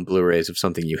you'd own Blu-rays of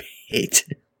something you hate.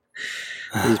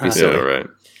 Just be silly. Yeah, right.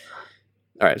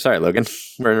 All right, sorry, Logan.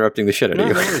 We're interrupting the shit out of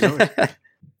you.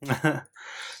 No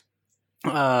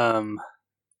worries.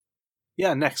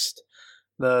 Yeah, next.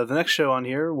 The next show on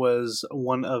here was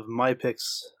one of my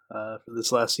picks for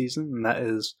this last season, and that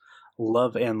is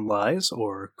Love and Lies,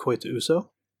 or Koito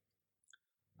Uso.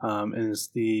 And it's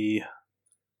the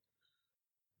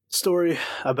story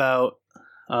about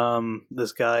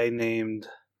this guy named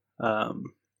Nejima,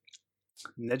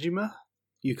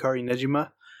 Yukari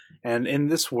Nejima, and in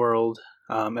this world,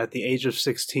 at the age of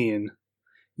 16,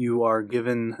 you are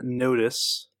given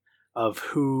notice of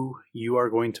who you are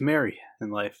going to marry in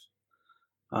life.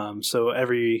 So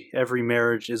every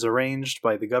marriage is arranged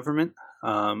by the government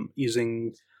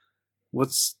using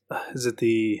is it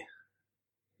the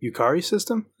Yukari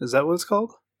system? Is that what it's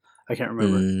called? I can't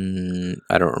remember.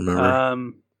 I don't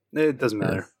remember. It doesn't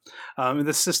matter.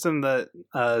 The system that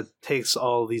takes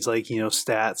all these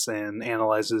stats and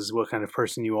analyzes what kind of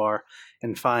person you are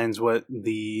and finds what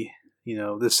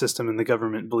this system and the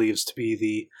government believes to be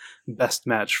the best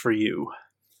match for you.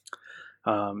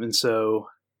 And so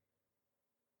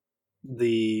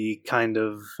the kind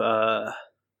of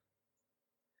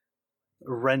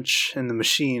wrench in the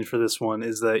machine for this one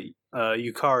is that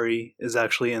Yukari is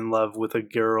actually in love with a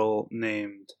girl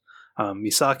named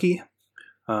Misaki,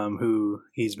 who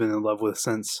he's been in love with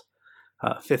since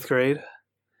 5th grade.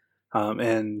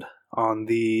 And on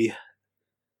the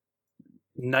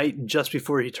night just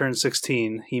before he turns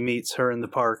 16, he meets her in the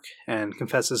park and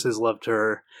confesses his love to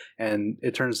her, and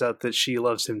it turns out that she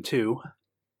loves him too.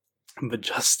 But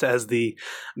just as the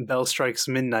bell strikes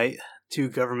midnight, 2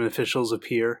 government officials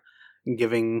appear,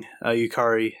 giving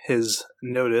Yukari his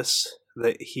notice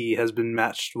that he has been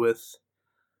matched with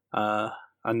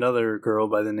another girl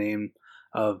by the name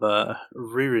of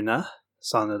Ririna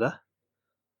Sanada.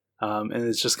 And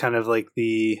it's just kind of like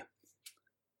the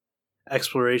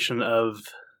exploration of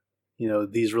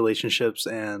these relationships,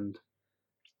 and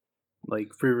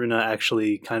like Ririna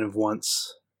actually kind of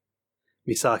wants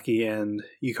Misaki and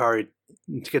Yukari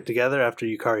to get together after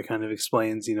Yukari kind of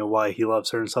explains why he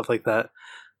loves her and stuff like that.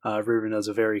 Ririna is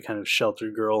a very kind of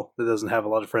sheltered girl that doesn't have a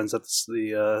lot of friends at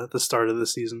the start of the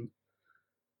season.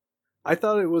 I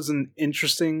thought it was an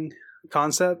interesting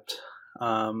concept, but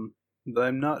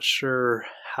I'm not sure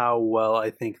how well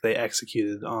I think they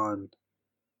executed on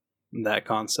that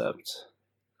concept.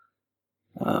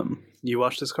 You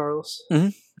watched this, Carlos?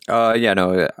 Mm-hmm. Yeah,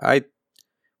 no, I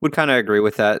would kind of agree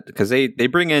with that, because they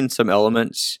bring in some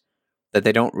elements that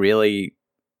they don't really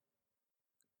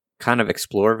kind of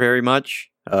explore very much.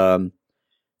 For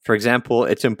example,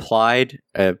 it's implied,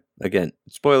 again,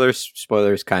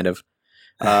 spoilers kind of.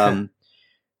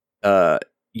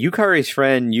 Yukari's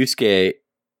friend Yusuke,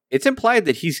 it's implied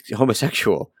that he's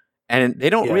homosexual, and they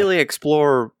don't really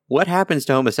explore what happens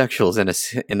to homosexuals in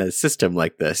a system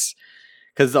like this,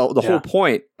 because the whole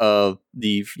point of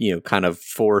the kind of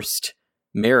forced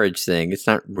marriage thing, it's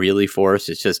not really forced,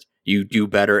 it's just you do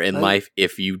better in life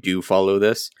if you do follow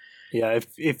this. Yeah,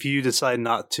 if you decide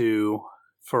not to,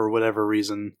 for whatever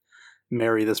reason,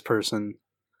 marry this person,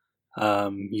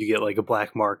 you get like a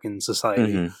black mark in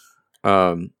society.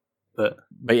 Mm-hmm.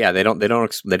 But yeah, they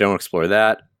don't explore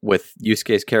that with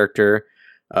Yusuke's character.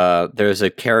 There's a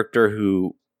character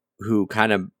who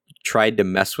kind of tried to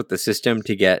mess with the system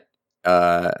to get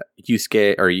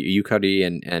Yusuke or Yukari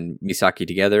and Misaki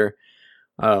together,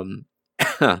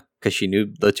 because she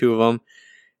knew the two of them,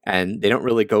 and they don't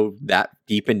really go that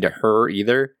deep into her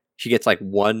either. She gets like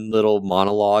one little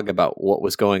monologue about what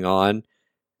was going on,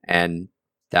 and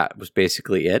that was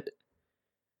basically it.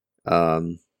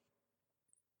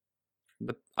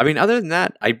 but I mean, other than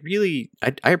that, I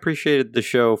appreciated the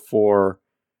show for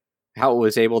how it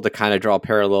was able to kind of draw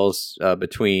parallels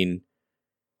between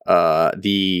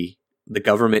the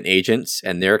government agents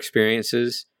and their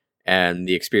experiences and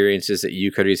the experiences that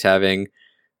Yukari's having.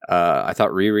 I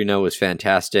thought Ririna was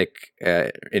fantastic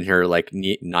in her like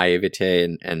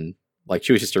naivete and like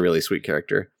she was just a really sweet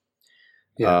character.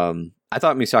 Yeah. I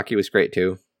thought Misaki was great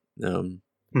too.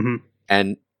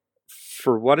 And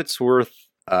for what it's worth,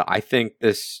 I think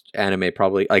this anime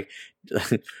probably like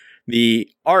the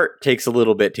art takes a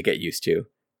little bit to get used to.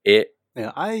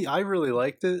 Yeah, I really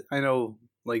liked it. I know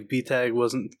like B-Tag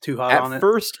wasn't too hot on it. At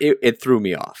first, it threw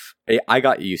me off. I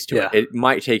got used to it. It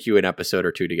might take you an episode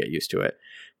or two to get used to it.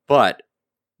 But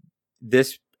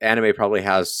this anime probably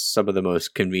has some of the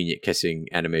most convenient kissing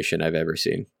animation I've ever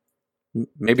seen.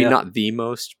 Maybe not the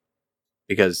most,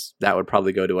 because that would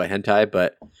probably go to a hentai,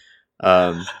 but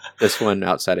this one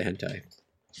outside of hentai.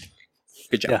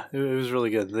 Good job. Yeah, it was really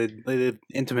good. They did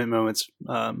intimate moments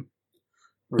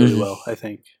really well, I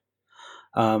think.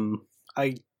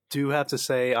 I do have to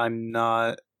say I'm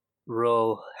not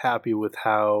real happy with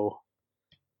how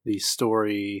the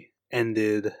story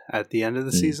ended at the end of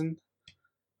the season.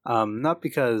 Not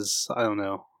because I don't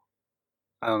know.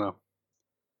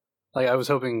 Like I was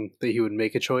hoping that he would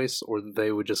make a choice, or that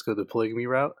they would just go the polygamy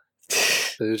route.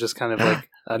 It was just kind of like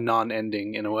a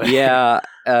non-ending in a way. Yeah,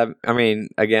 I mean,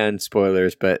 again,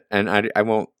 spoilers, but I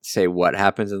won't say what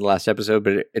happens in the last episode,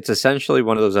 but it's essentially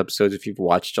one of those episodes. If you've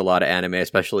watched a lot of anime,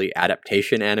 especially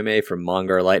adaptation anime from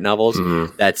manga or light novels,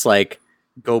 that's like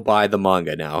go buy the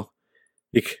manga now.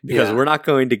 Because we're not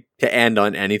going to end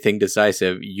on anything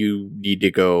decisive. You need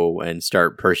to go and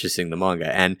start purchasing the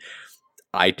manga. And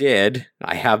I did.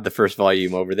 I have the first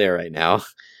volume over there right now.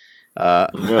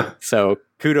 So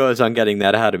kudos on getting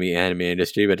that out of me, anime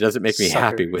industry, but it doesn't make me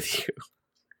happy with you.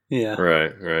 Yeah.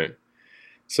 Right.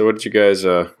 So what did you guys,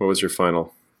 what was your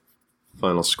final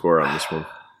score on this one?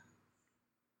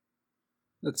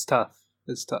 It's tough.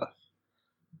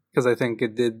 Because I think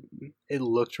it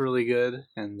looked really good,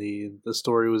 and the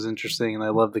story was interesting, and I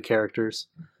love the characters.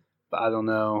 But I don't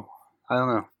know.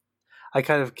 I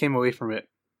kind of came away from it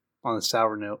on a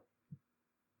sour note,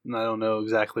 and I don't know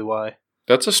exactly why.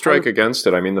 That's a strike against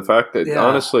it. I mean, the fact that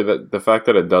honestly, that the fact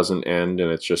that it doesn't end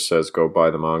and it just says go buy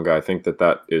the manga, I think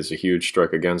that is a huge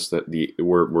strike against it.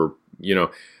 We're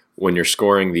when you're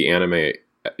scoring the anime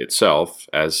itself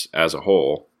as a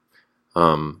whole,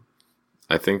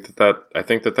 I think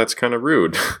that's kind of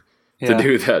rude to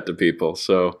do that to people.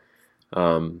 So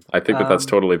I think that's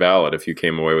totally valid if you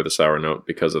came away with a sour note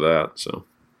because of that. So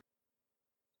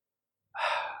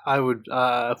I would.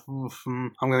 I'm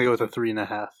gonna go with a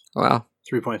 3.5. Wow,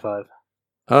 3.5.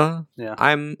 Yeah.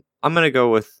 I'm gonna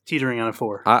go with teetering on a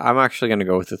 4. I'm actually gonna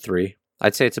go with a 3.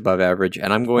 I'd say it's above average,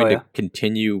 and I'm going to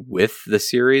continue with the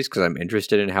series because I'm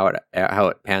interested in how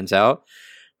it pans out.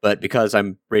 But because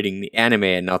I'm rating the anime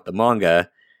and not the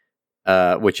manga,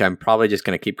 which I'm probably just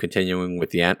going to keep continuing with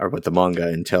the manga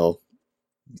until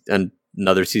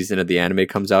another season of the anime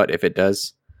comes out, if it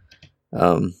does.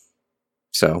 So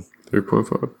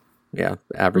 3.5. Yeah,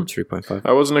 average 3.5.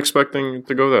 I wasn't expecting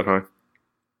to go that high.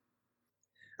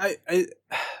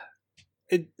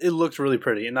 It looked really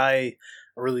pretty, and I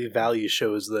really value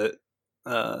shows that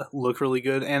look really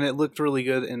good, and it looked really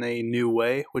good in a new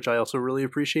way, which I also really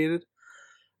appreciated.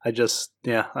 I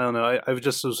don't know. I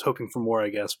just was hoping for more, I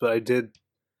guess, but I did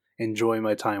enjoy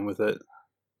my time with it.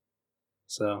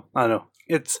 So I don't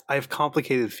know. I have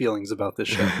complicated feelings about this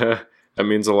show. That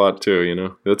means a lot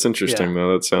too. That's interesting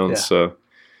though. That sounds.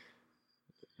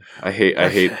 I hate.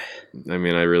 I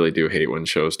mean, I really do hate when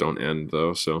shows don't end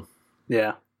though. So.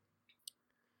 Yeah.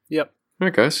 Yep. All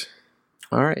right, guys.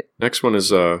 All right. Next one is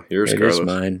yours, Carlos. It is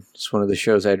mine. It's one of the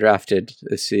shows I drafted.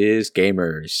 This is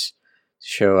Gamers.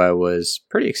 Show I was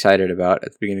pretty excited about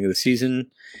at the beginning of the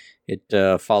season. It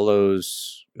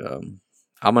follows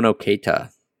Amano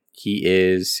Keita. He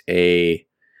is he's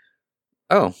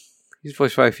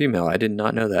voiced by a female. I did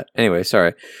not know that. Anyway,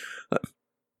 sorry.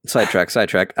 Sidetrack.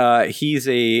 He's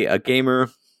a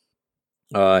gamer.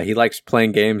 He likes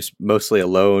playing games mostly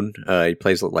alone. He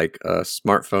plays like a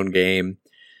smartphone game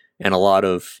and a lot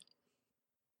of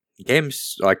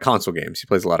games, like console games. He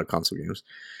plays a lot of console games.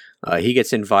 He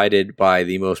gets invited by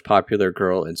the most popular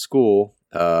girl in school,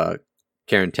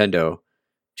 Karen Tendo,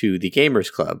 to the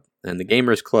Gamers Club. And the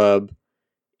Gamers Club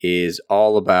is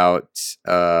all about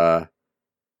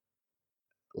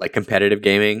like competitive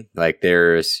gaming. Like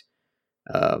there's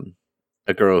a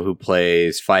girl who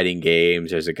plays fighting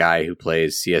games. There's a guy who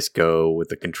plays CSGO with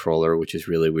the controller, which is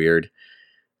really weird.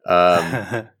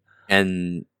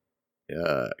 And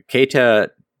Keita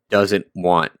doesn't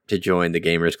want to join the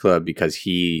Gamers Club because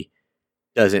he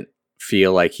doesn't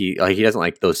feel like he doesn't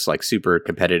like those like super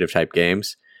competitive type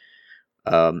games.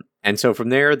 And so from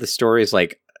there, the story is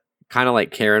like kind of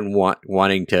like Karen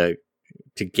wanting to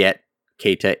get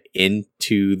Keita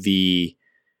into the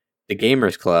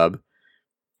Gamers Club,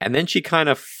 and then she kind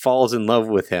of falls in love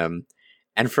with him.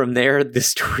 And from there, the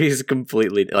story is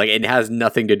completely like it has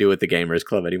nothing to do with the Gamers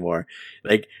Club anymore.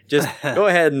 Like, just go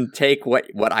ahead and take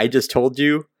what I just told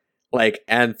you, like,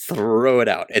 and throw it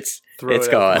out. It's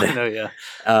gone. I know, yeah.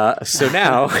 So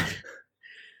now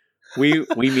we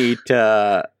meet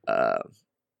Tasuku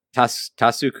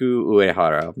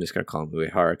Uehara. I'm just gonna call him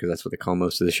Uehara because that's what they call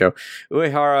most of the show.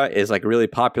 Uehara is like a really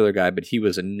popular guy, but he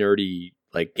was a nerdy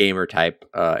like gamer type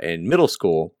in middle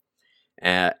school.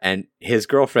 And his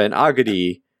girlfriend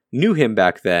Agadi knew him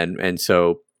back then, and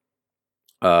so,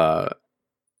 what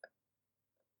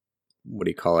do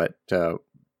you call it?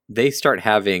 They start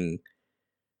having,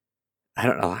 I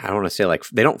don't know. I don't want to say like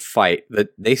they don't fight.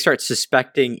 They start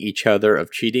suspecting each other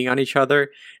of cheating on each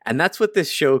other, and that's what this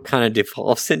show kind of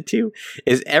devolves into.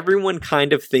 Is everyone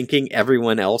kind of thinking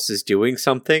everyone else is doing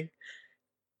something,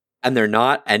 and they're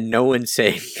not, and no one's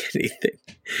saying anything.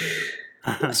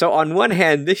 So on one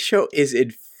hand, this show is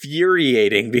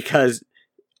infuriating because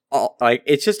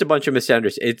it's just a bunch of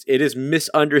misunderstandings. It is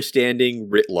misunderstanding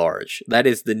writ large. That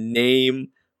is the name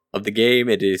of the game.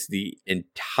 It is the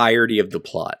entirety of the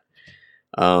plot.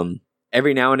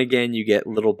 Every now and again, you get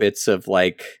little bits of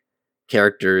like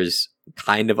characters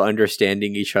kind of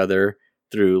understanding each other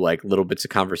through like little bits of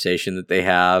conversation that they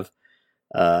have.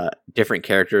 Different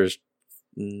characters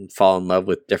fall in love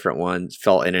with different ones,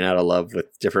 fell in and out of love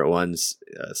with different ones.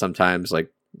 Sometimes, like,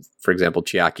 for example,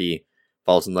 Chiaki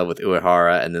falls in love with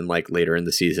Uehara, and then like later in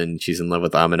the season, she's in love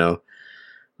with Amino.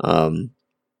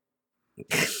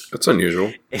 That's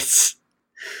unusual. It's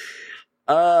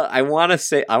I want to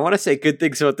say good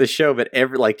things about the show, but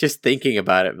just thinking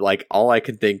about it, like all I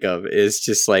can think of is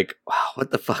just like, wow,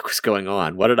 what the fuck was going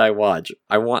on? What did I watch?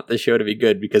 I want the show to be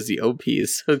good because the OP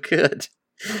is so good.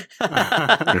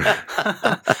 Wow.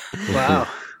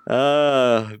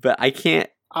 But I can't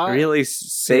really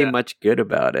say much good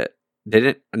about it.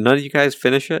 None of you guys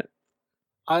finish it?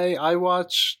 I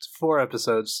watched 4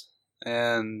 episodes,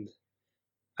 and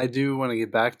I do want to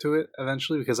get back to it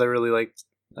eventually because I really liked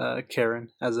Karen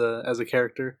as a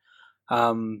character.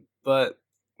 But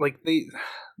like they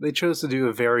chose to do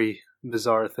a very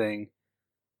bizarre thing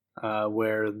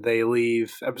where they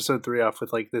leave episode 3 off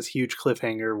with like this huge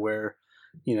cliffhanger where,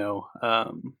 you know,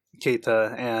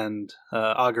 Keita and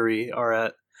Agari are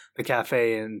at the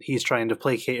cafe, and he's trying to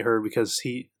placate her because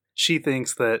she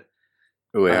thinks that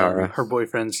her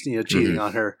boyfriend's cheating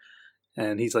on her,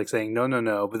 and he's like saying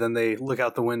no. But then they look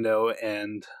out the window,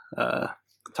 and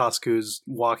Tasuku's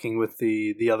walking with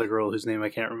the other girl whose name I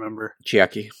can't remember.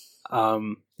 Chiaki.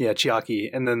 Chiaki,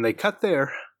 and then they cut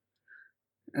there,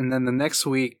 and then the next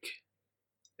week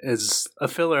is a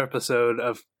filler episode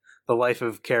of the life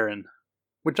of Karen,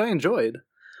 which I enjoyed,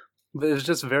 but it was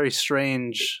just very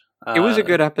strange. It was a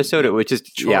good episode. It was just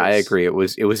choice. Yeah, I agree. It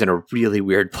was in a really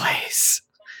weird place.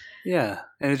 Yeah,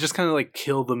 and it just kind of like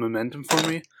killed the momentum for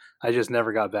me. I just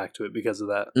never got back to it because of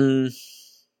that.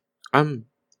 I'm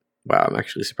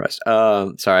actually surprised.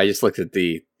 Sorry, I just looked at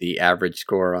the average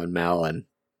score on Mal, and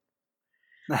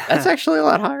that's actually a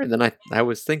lot higher than I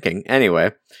was thinking.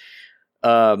 Anyway,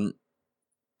 and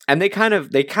they kind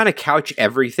of couch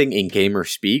everything in gamer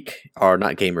speak, or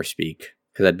not gamer speak,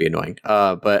 because that'd be annoying.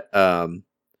 But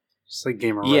just like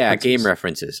gamer references. Game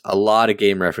references. A lot of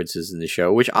game references in the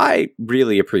show, which I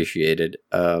really appreciated.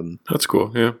 That's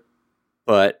cool, yeah.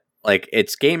 But like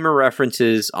it's gamer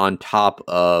references on top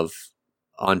of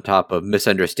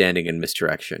misunderstanding and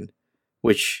misdirection,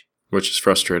 which is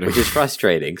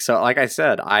frustrating. So like I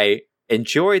said, I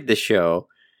enjoyed the show,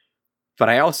 but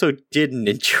I also didn't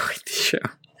enjoy the show.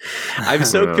 I'm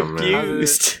so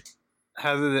confused.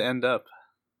 How did it end up?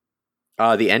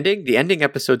 The ending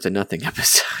episode's a nothing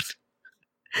episode.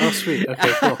 Oh, sweet.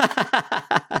 Okay, cool.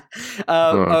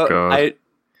 God.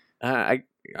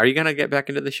 Are you gonna get back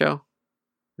into the show?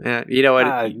 Yeah, you know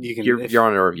what? You're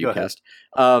on a review cast.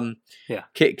 Yeah.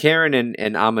 Karen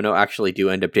and Amino actually do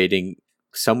end up dating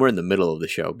somewhere in the middle of the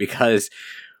show because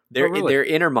they're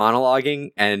inner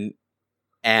monologuing and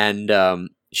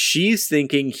she's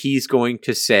thinking he's going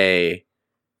to say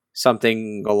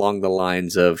something along the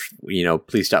lines of,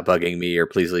 please stop bugging me or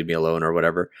please leave me alone or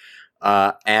whatever.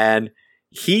 And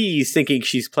he's thinking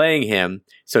she's playing him.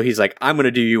 So he's like, I'm going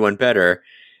to do you one better.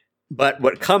 But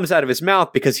what comes out of his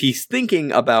mouth, because he's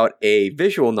thinking about a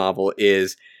visual novel,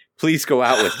 is please go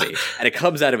out with me. And it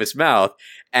comes out of his mouth.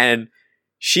 And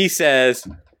she says,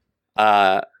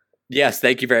 Yes,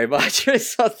 thank you very much. Or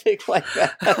something like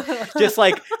that. Just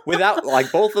like without,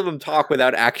 like both of them talk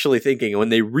without actually thinking. And when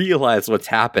they realize what's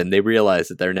happened, they realize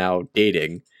that they're now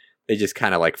dating. They just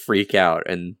kind of like freak out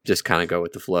and just kind of go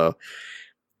with the flow.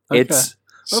 Okay. It's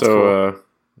So,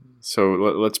 so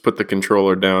let's put the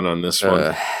controller down on this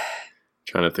one.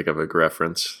 Trying to think of a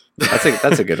reference.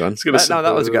 that's a good one. No,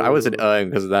 that was good. I wasn't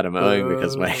because of that. I'm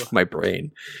because of my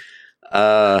brain.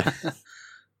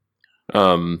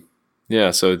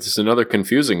 Yeah, so it's another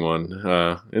confusing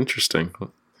one. Interesting.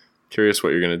 Curious what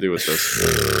you're going to do with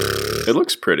this. It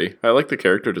looks pretty. I like the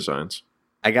character designs.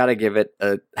 I gotta give it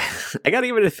a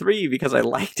 3 because I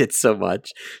liked it so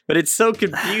much, but it's so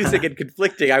confusing and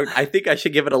conflicting. I think I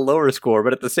should give it a lower score,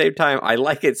 but at the same time, I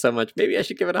like it so much. Maybe I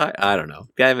should give it a high. I don't know.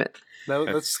 Damn it.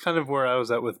 That's kind of where I was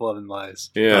at with Love and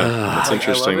Lies. Yeah, it's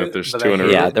interesting that there's 2 in a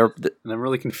row. Yeah, and I'm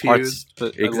really confused.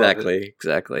 But exactly.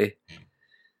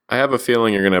 I have a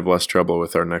feeling you're going to have less trouble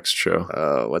with our next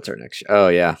show. What's our next show? Oh,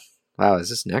 yeah. Wow, is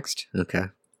this next? Okay.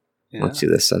 Yeah. Let's do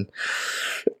this then.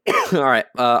 All right.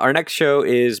 Our next show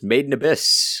is Made in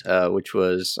Abyss, which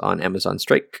was on Amazon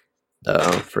Strike.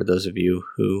 For those of you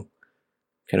who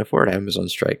can afford Amazon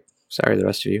Strike. Sorry, the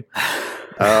rest of you.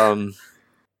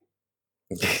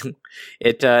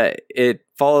 It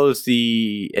follows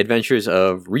the adventures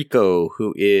of Riko,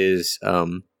 who is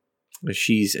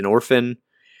she's an orphan.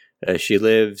 She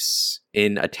lives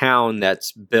in a town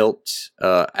that's built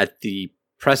at the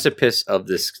precipice of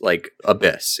this like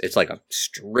abyss. It's like a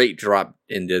straight drop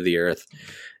into the earth,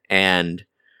 and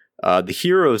the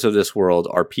heroes of this world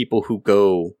are people who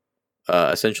go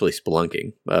essentially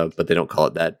spelunking, but they don't call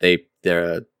it that.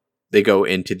 They go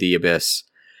into the abyss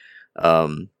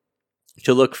to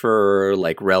look for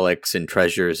like relics and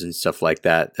treasures and stuff like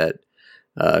that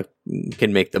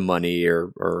can make them money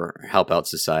or help out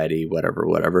society,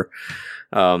 whatever.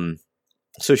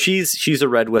 So she's a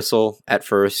red whistle at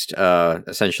first.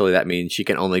 Essentially, that means she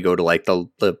can only go to like the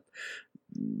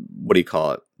what do you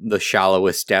call it? The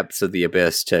shallowest depths of the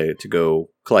abyss to go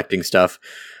collecting stuff.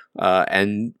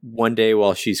 And one day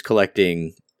while she's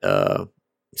collecting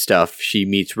stuff, she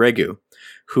meets Regu,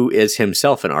 who is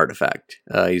himself an artifact.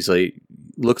 He's like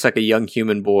looks like a young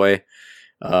human boy.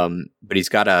 But he's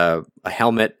got a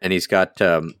helmet and he's got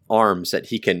arms that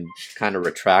he can kind of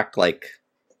retract, like,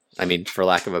 I mean, for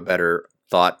lack of a better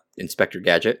thought, Inspector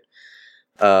Gadget.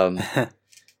 And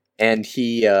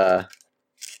he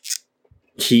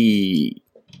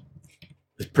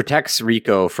protects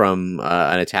Riko from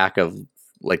an attack of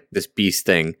like this beast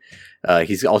thing.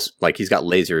 He's also like he's got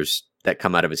lasers that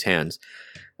come out of his hands.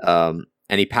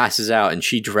 And he passes out, and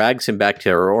she drags him back to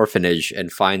her orphanage and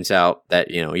finds out that,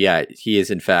 he is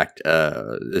in fact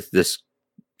this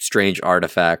strange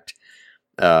artifact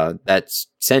that's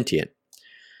sentient.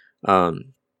 I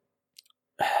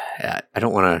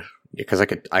don't want to, because I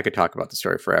could talk about the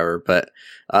story forever, but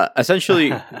essentially,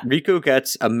 Riko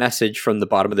gets a message from the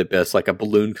bottom of the abyss, like a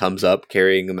balloon comes up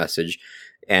carrying a message,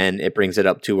 and it brings it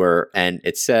up to her, and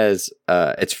it says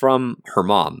it's from her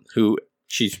mom, who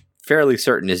she's fairly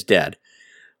certain is dead.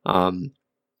 And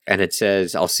it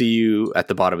says, "I'll see you at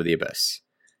the bottom of the abyss."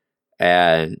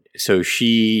 And so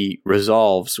she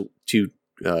resolves to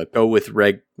go with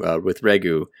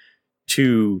Regu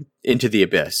into the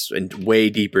abyss, and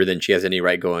way deeper than she has any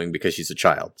right going because she's a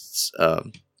child.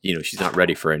 She's not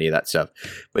ready for any of that stuff.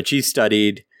 But she's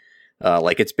studied,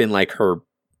 like it's been like her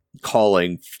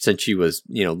calling since she was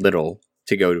little,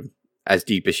 to go as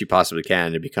deep as she possibly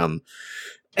can to become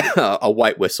a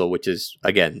white whistle, which is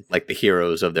again like the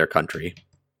heroes of their country.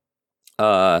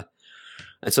 And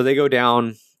so they go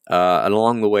down, and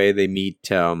along the way they meet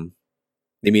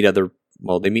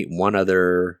one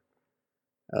other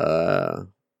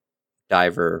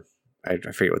diver. I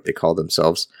forget what they call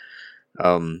themselves.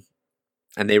 And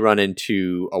they run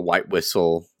into a white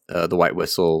whistle. The white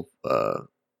whistle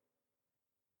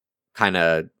kind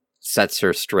of sets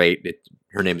her straight.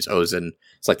 Her name is Ozen.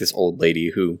 It's like this old lady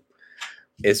who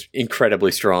is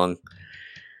incredibly strong.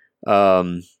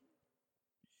 And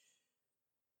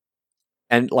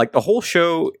like the whole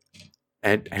show,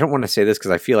 and I don't want to say this because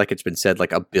I feel like it's been said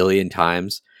like a billion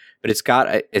times, but it's got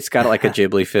like a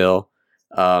Ghibli feel,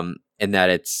 in that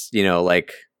it's,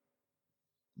 like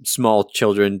small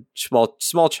children,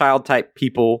 small child type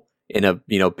people in a,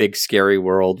 big scary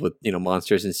world with,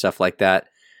 monsters and stuff like that.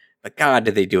 But God,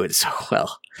 did they do it so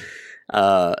well.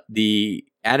 The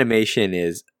animation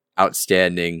is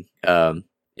outstanding.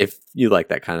 If you like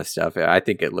that kind of stuff, I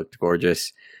think it looked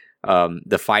gorgeous.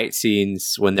 The fight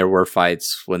scenes, when there were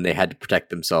fights, when they had to protect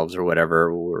themselves or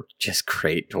whatever, were just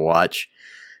great to watch.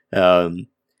 Riko,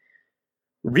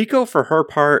 for her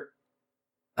part,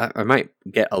 I might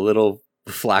get a little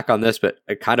flack on this, but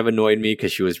it kind of annoyed me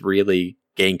because she was really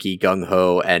Genki,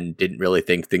 gung-ho, and didn't really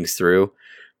think things through.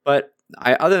 But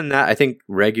other than that, I think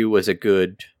Regu was a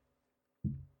good,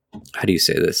 how do you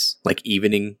say this? Like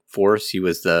evening force. He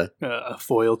was the a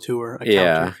foil to her.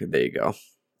 Yeah, there you go.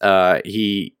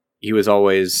 He was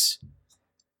always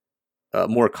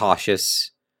more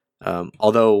cautious.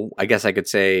 Although I guess I could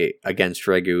say against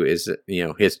Regu is,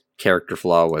 his character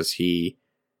flaw was he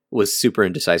was super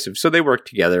indecisive. So they worked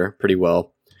together pretty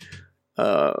well.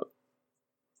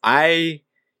 I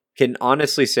can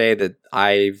honestly say that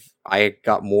I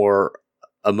got more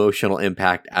emotional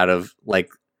impact out of the,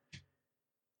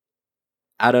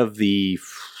 I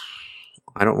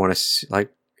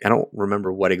don't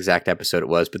remember what exact episode it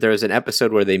was, but there was an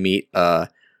episode where they meet a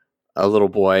little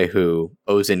boy who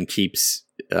Ozen keeps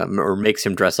or makes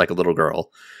him dress like a little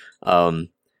girl.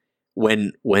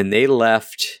 When they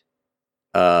left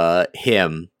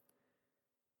him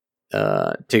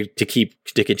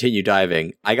to continue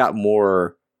diving, I got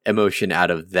more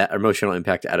emotional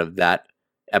impact out of that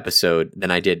episode than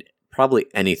I did probably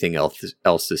anything else this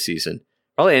season.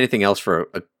 Probably anything else for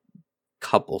a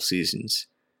couple seasons.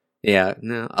 Yeah,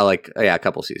 no, a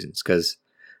couple seasons because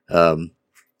what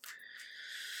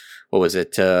was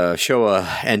it?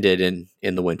 Showa ended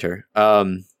in the winter.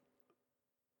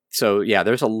 So yeah,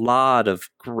 there's a lot of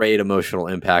great emotional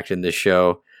impact in this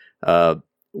show.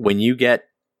 When you get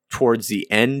towards the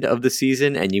end of the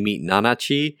season and you meet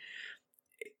Nanachi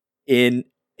in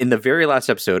the very last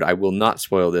episode, I will not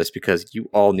spoil this because you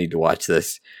all need to watch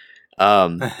this.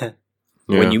 It's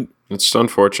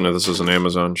unfortunate this is an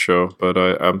Amazon show, but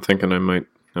I'm thinking I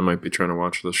might be trying to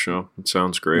watch this show. It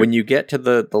sounds great. When you get to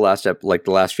the last the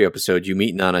last few episodes, you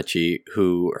meet Nanachi,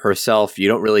 who herself, you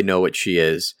don't really know what she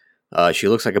is. She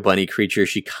looks like a bunny creature.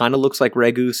 She kind of looks like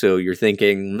Regu, so you're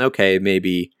thinking, okay,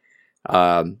 maybe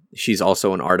she's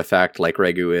also an artifact like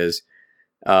Regu is.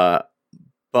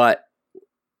 But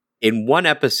in one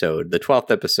episode, the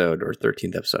 12th episode or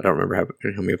 13th episode, I don't remember how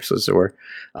many episodes there were,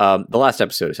 the last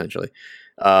episode essentially,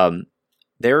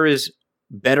 there is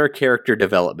better character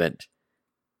development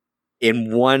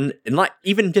in one, and not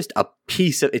even just a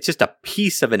piece of, it's just a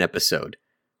piece of an episode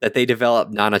that they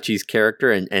develop Nanachi's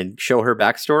character and show her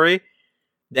backstory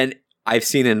than I've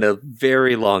seen in a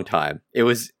very long time. It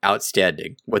was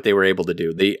outstanding what they were able to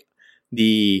do.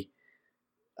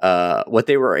 What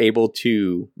they were able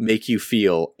to make you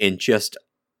feel in just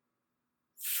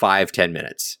 5-10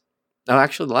 minutes. Oh,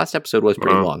 actually, the last episode was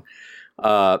pretty long.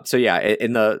 So yeah,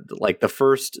 in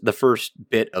the first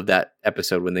bit of that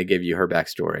episode when they give you her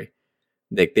backstory,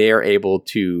 they are able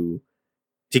to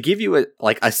give you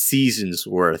a season's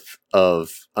worth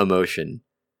of emotion.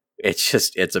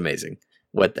 It's amazing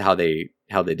how they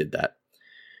did that.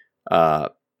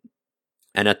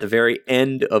 And at the very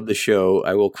end of the show,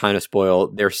 I will kind of spoil,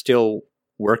 they're still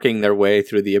working their way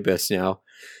through the abyss now.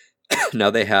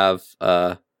 Now they have,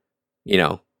 I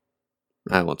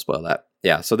won't spoil that.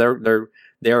 Yeah, so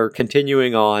they're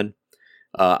continuing on.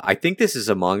 I think this is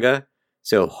a manga,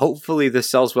 so hopefully this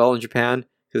sells well in Japan.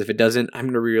 Because if it doesn't, I'm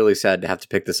gonna be really sad to have to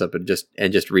pick this up and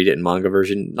just read it in manga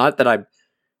version. Not that I'm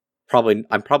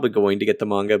probably going to get the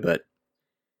manga, but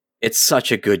it's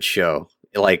such a good show.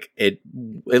 It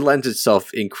lends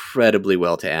itself incredibly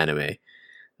well to anime.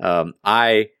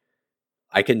 I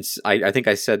think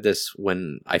I said this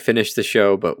when I finished the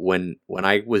show, but when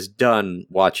I was done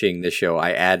watching the show,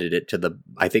 I added it to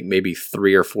I think maybe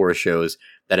 3 or 4 shows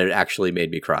that had actually made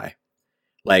me cry,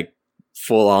 like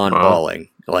full on bawling.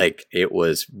 Like it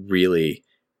was really,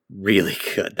 really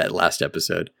good, that last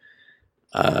episode.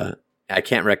 I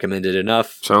can't recommend it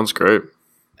enough. Sounds great.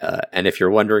 And if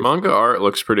you're wondering, manga art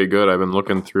looks pretty good. I've been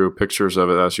looking through pictures of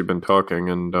it as you've been talking,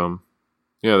 and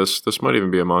this might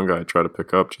even be a manga I try to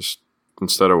pick up. Just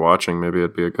instead of watching, maybe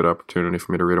it'd be a good opportunity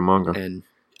for me to read a manga. And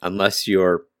unless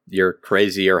you're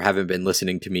crazy or haven't been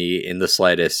listening to me in the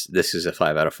slightest, this is a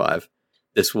 5 out of 5.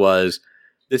 This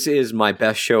is my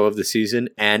best show of the season,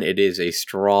 and it is a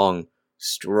strong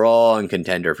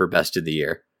contender for best of the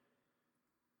year.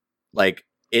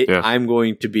 I'm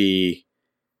going to be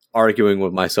arguing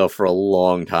with myself for a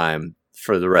long time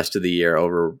for the rest of the year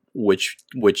over which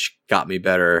got me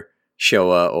better,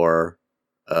 Showa or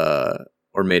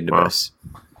Made in Abyss.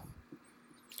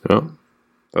 Yeah,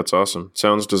 that's awesome.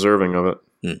 Sounds deserving of it.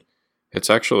 It's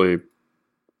actually,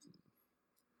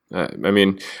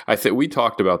 I think we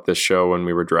talked about this show when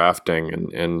we were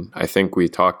drafting, and I think we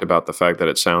talked about the fact that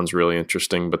it sounds really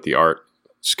interesting, but the art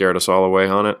scared us all away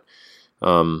on it.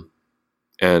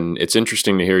 And it's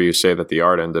interesting to hear you say that the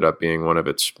art ended up being one of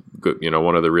its good,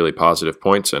 one of the really positive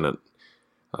points in it.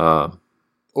 Once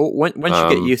you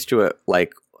get used to it,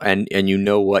 and you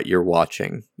know what you're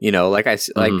watching. You know, like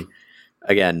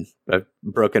again, a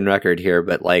broken record here,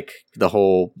 but like the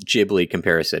whole Ghibli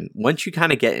comparison. Once you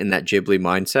kind of get in that Ghibli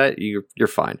mindset, you're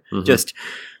fine. Just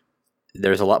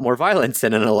there's a lot more violence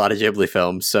in a lot of Ghibli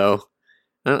films, so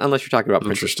unless you're talking about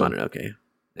Princess Mononoke.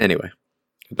 Anyway,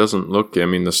 it doesn't look. I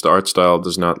mean, the art style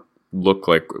does not look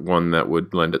like one that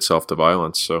would lend itself to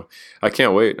violence. So I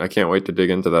can't wait. I can't wait to dig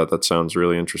into that. That sounds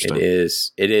really interesting. It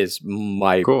is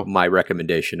my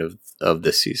recommendation of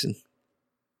this season.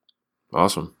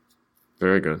 Awesome.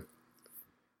 Very good.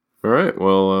 All right.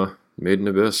 Well, Made in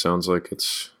Abyss sounds like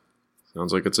it's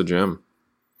a gem.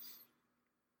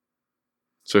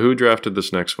 So who drafted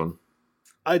this next one?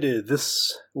 I did.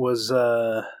 This was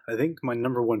I think my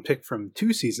number one pick from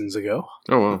 2 seasons ago.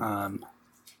 Oh wow.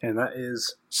 And that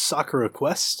is Sakura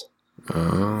Quest,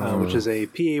 which is a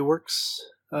PA Works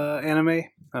anime. It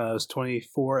was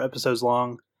 24 episodes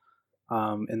long,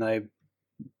 and I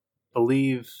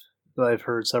believe that I've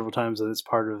heard several times that it's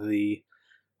part of the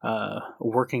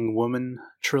Working Woman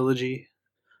trilogy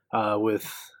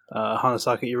with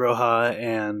Hanasaka Iroha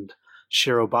and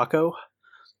Shirobako.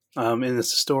 And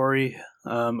it's a story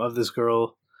of this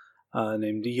girl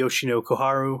named Yoshino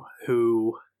Koharu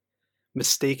who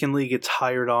mistakenly gets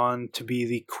hired on to be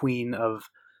the queen of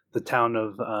the town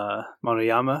of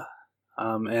Monoyama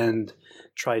and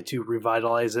try to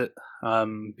revitalize it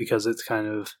because it's kind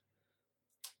of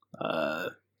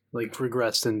like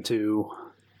regressed into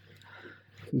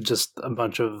just a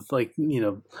bunch of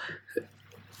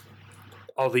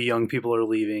all the young people are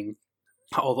leaving,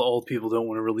 all the old people don't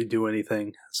want to really do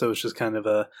anything, so it's just kind of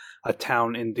a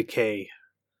town in decay.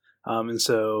 And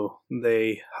so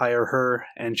they hire her,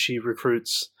 and she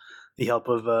recruits the help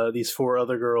of these 4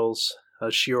 other girls,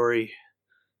 Shiori,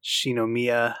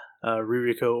 Shinomiya,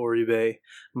 Ririko Oribe,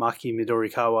 Maki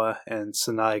Midorikawa, and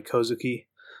Sanai Kozuki.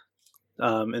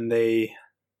 And they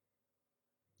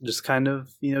just kind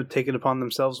of, take it upon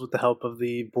themselves with the help of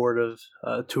the Board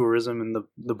of Tourism and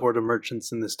the Board of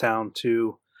Merchants in this town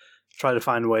to try to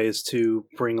find ways to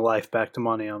bring life back to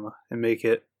Monoyama and make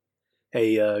it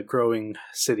a growing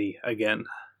city again.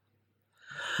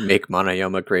 Make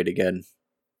Monoyama great again.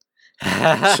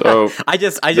 So I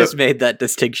just made that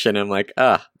distinction. I'm like,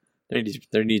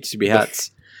 there needs to be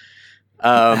hats.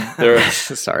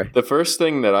 Sorry. The first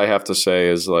thing that I have to say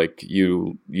is like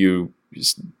you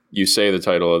say the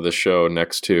title of the show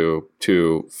next to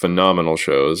 2 phenomenal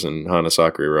shows in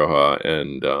Hanasaka Iroha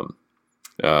and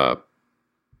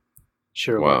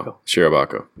Shirobako. Wow,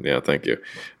 Shirobako. Yeah, thank you.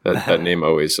 That name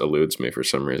always eludes me for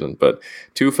some reason. But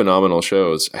 2 phenomenal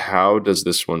shows. How does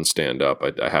this one stand up?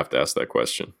 I have to ask that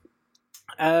question.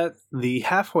 At the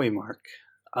halfway mark,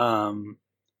 and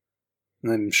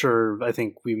I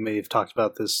think we may have talked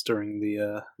about this during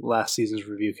the last season's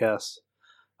review cast.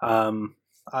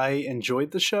 I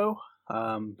enjoyed the show,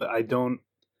 but I don't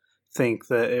think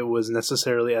that it was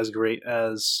necessarily as great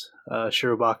as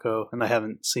Shirobako, and I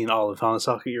haven't seen all of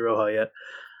Hanasaka Iroha yet.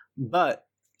 But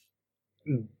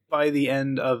by the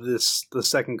end of the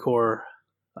second core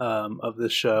of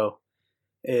this show,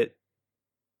 it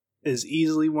is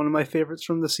easily one of my favorites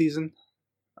from the season.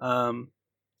 And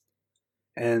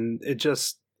it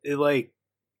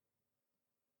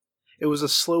was a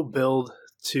slow build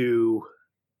to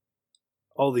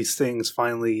all these things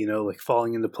finally,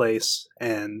 falling into place.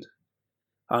 And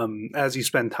as you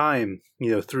spend time,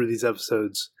 through these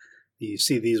episodes, you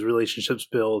see these relationships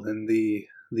build, and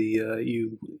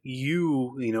you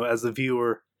as the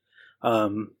viewer,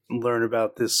 learn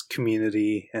about this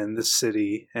community and this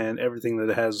city and everything that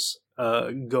it has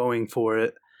going for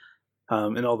it,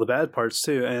 and all the bad parts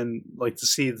too. And like to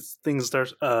see things start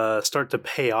to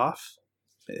pay off.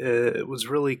 It was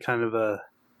really kind of a.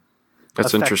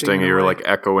 That's interesting. You were like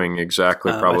echoing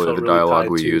exactly probably the dialogue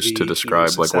we used to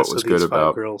describe like what was good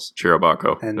about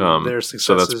Shirobako.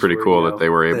 So that's pretty cool that they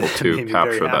were able to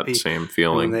capture that same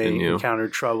feeling when they in you.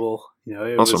 Encountered trouble.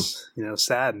 It Awesome. was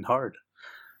sad and hard.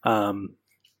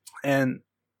 And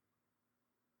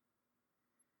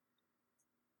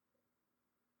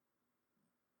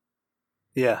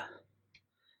yeah.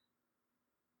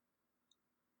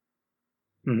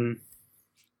 Mm-hmm.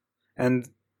 And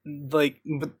but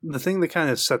the thing that kind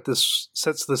of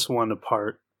sets this one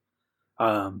apart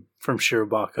from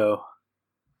Shirobako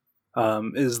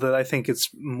is that I think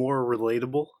it's more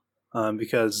relatable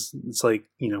because it's like,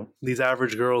 these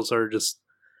average girls are just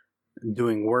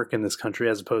doing work in this country,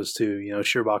 as opposed to,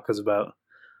 Shirobako's about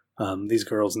these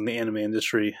girls in the anime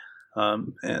industry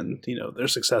and their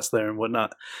success there and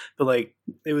whatnot. But like,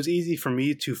 it was easy for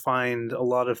me to find a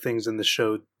lot of things in the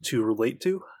show to relate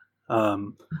to.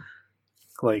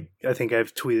 like, I think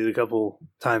I've tweeted a couple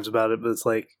times about it, but it's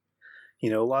like, a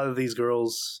lot of these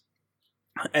girls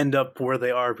end up where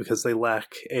they are because they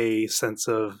lack a sense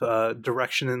of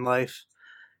direction in life,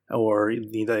 or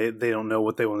they don't know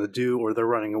what they want to do, or they're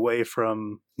running away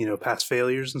from, past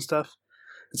failures and stuff.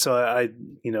 And so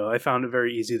I found it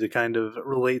very easy to kind of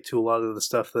relate to a lot of the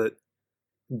stuff that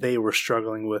they were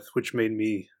struggling with, which made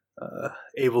me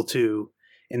able to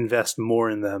invest more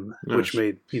in them, which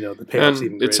made the payoffs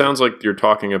even greater. It sounds like you're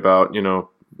talking about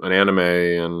an anime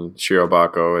and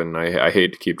Shirobako, and I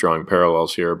hate to keep drawing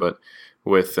parallels here, but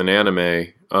with an anime,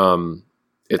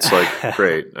 it's like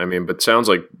great. I mean, but sounds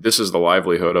like this is the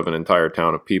livelihood of an entire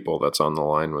town of people that's on the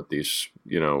line with these,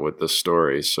 with this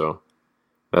story. So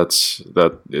that's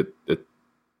it.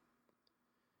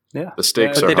 Yeah, the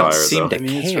stakes but are they don't higher. Seem though.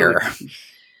 to care.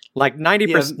 Like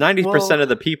 90% of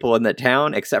the people in the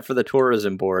town, except for the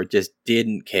tourism board, just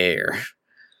didn't care.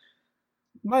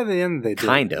 By the end, they did.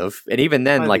 Kind of, and even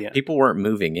then, like people weren't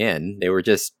moving in; they were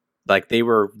just like they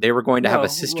were going to have a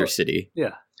sister city.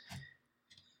 Yeah,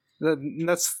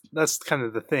 that's kind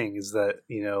of the thing, is that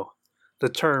the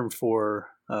term for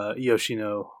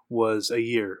Yoshino was a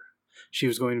year. She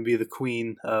was going to be the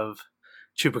queen of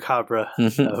Chupacabra,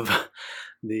 of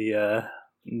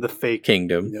the fake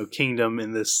kingdom, kingdom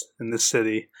in this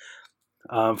city,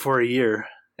 for a year,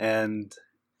 and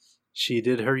she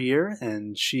did her year,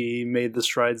 and she made the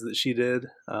strides that she did,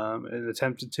 and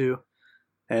attempted to,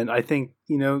 and I think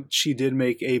she did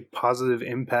make a positive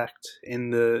impact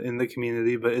in the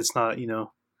community, but it's not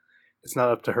it's not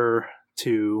up to her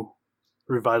to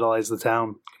revitalize the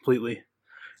town completely.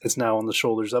 It's now on the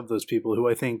shoulders of those people who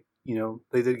I think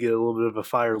they did get a little bit of a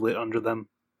fire lit under them.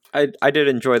 I did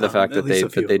enjoy the fact that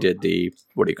they did the,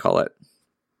 what do you call it?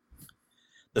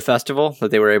 The festival,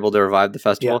 that they were able to revive the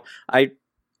festival. Yeah.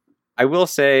 I will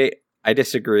say I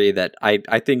disagree that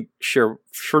I think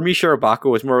for me Shirobako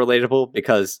was more relatable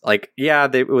because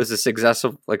it was a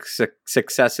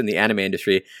success in the anime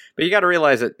industry, but you got to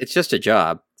realize that it's just a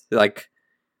job. Like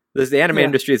the anime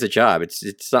industry is a job.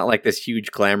 It's not like this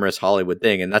huge glamorous Hollywood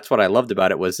thing, and that's what I loved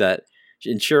about it, was that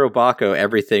in Shirobako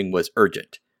everything was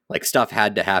urgent. Like stuff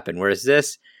had to happen. Whereas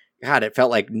this, God, it felt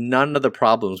like none of the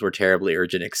problems were terribly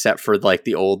urgent, except for like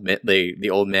the old man.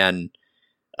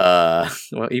 Well,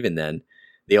 even then,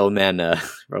 the old man.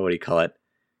 What do you call it?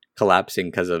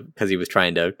 Collapsing because he was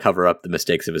trying to cover up the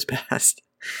mistakes of his past.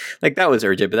 Like that was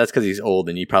urgent, but that's because he's old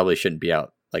and he probably shouldn't be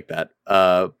out like that.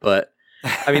 But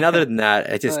I mean, other than that,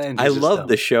 I love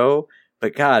the show,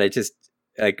 but God, it just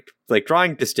like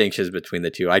drawing distinctions between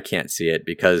the two, I can't see it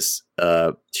because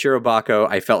Shirobako,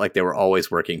 I felt like they were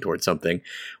always working towards something,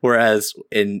 whereas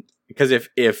because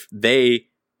if they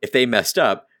messed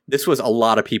up, this was a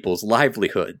lot of people's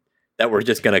livelihood that were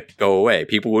just going to go away.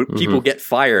 People get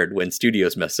fired when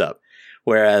studios mess up,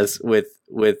 whereas with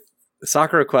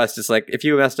Sakura Quest, it's like if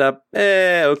you messed up,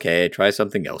 okay, try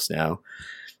something else now.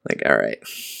 Like, all right,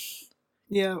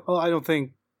 yeah. Well, I don't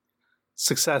think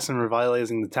success in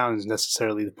revitalizing the town is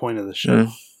necessarily the point of the show,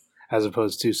 as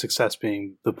opposed to success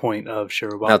being the point of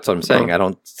Shirobako. That's what I'm saying. I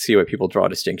don't see why people draw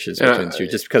distinctions between the two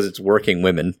just because it's working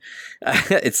women.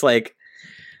 It's like,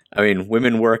 I mean,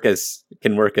 women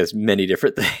can work as many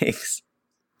different things.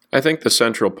 I think the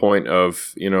central point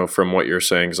of, from what you're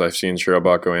saying, because I've seen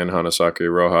Shirobako and Hanasaki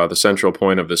Roha, the central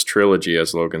point of this trilogy,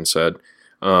 as Logan said,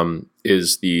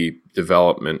 is the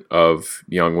development of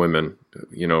young women,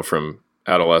 from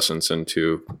adolescence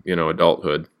into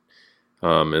adulthood,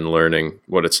 and learning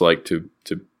what it's like to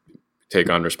take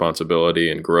on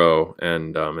responsibility and grow.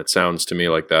 And it sounds to me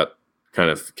like that kind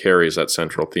of carries that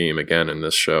central theme again in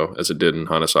this show, as it did in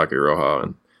Hanasaki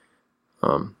Roha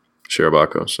and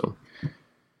Shirobako. So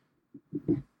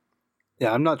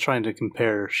yeah, I'm not trying to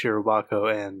compare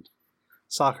Shirobako and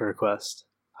Sakura Quest.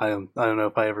 I don't know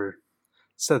if I ever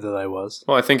said that I was.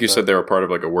 Well, I think you said they were part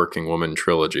of like a working woman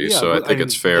trilogy, so I think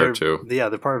it's fair to... Yeah,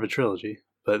 they're part of a trilogy.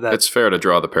 But it's fair to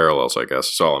draw the parallels, I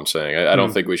guess, is all I'm saying. I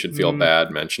don't think we should feel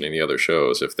bad mentioning the other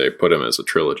shows if they put them as a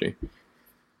trilogy.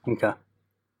 Okay.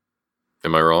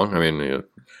 Am I wrong? I mean...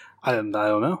 I don't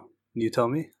know. You tell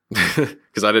me.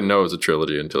 Because I didn't know it was a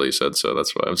trilogy until you said so,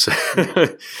 that's what I'm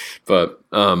saying. But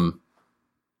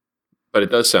it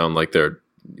does sound like they're...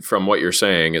 From what you're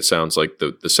saying, it sounds like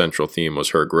the central theme was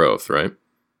her growth, right?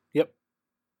 Yep.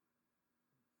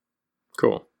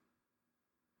 Cool.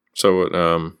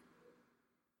 So,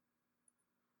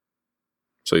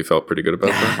 so you felt pretty good about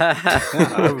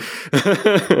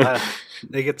that?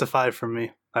 They get to 5 from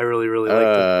me. I really, really liked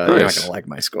it. You're not going to like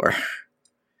my score.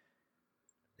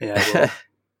 Yeah, well,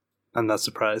 I'm not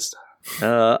surprised.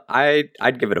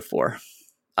 I'd give it a 4.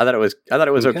 I thought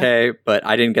it was Okay. okay, but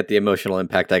I didn't get the emotional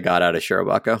impact I got out of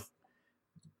Shirobako.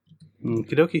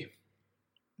 Okie dokie.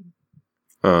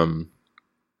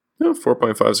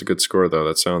 4.5 is a good score though.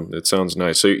 It sounds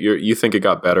nice. So you think it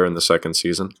got better in the second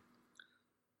season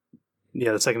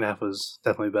Yeah, the second half was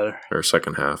definitely better. or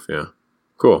second half? Yeah,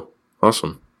 cool,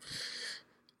 awesome.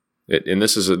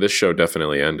 This show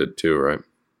definitely ended too, right?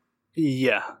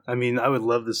 Yeah, I mean, I would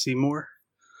love to see more,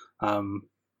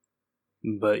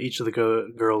 but each of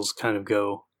the girls kind of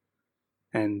go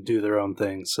and do their own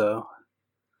thing. So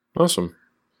Awesome.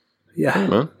 yeah, Yeah,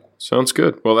 man. Sounds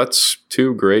good. Well, that's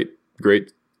two great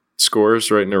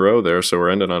scores right in a row there. So we're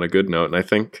ending on a good note. And I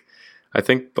think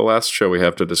the last show we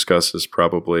have to discuss is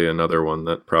probably another one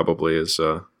that probably is,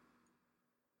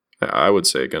 I would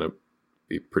say, going to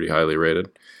be pretty highly rated.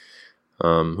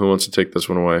 Who wants to take this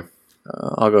one away?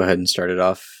 I'll go ahead and start it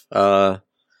off.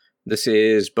 This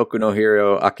is Boku no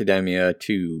Hero Academia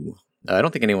 2. I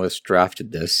don't think anyone has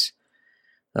drafted this.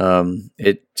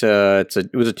 It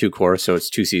was a 2-core, so it's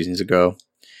 2 seasons ago.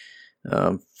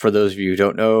 For those of you who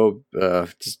don't know,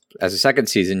 as a second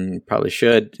season, you probably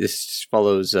should. This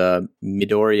follows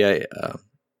Midoriya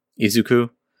Izuku.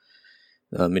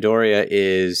 Midoriya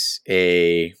is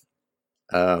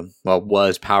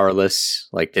was powerless,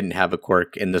 like didn't have a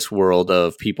quirk in this world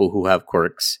of people who have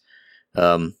quirks.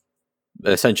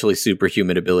 Essentially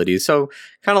superhuman abilities. So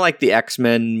kind of like the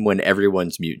X-Men when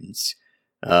everyone's mutants.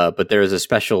 But there is a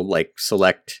special like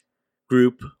select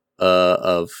group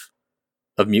of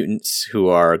mutants who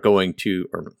are going to,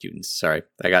 or mutants, sorry,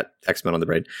 I got X-Men on the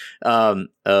brain,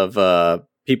 of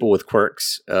people with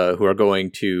quirks who are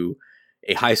going to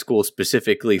a high school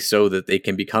specifically so that they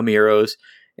can become heroes.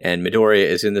 And Midoriya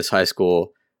is in this high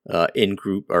school in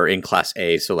group or in class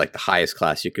A, so like the highest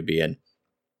class you could be in.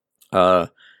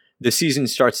 The season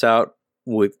starts out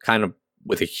with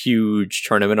a huge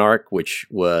tournament arc, which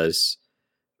was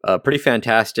pretty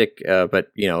fantastic.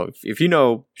 But you know, if you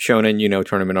know Shonen, you know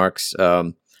tournament arcs.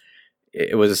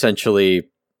 It was essentially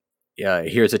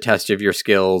here's a test of your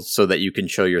skills so that you can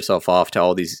show yourself off to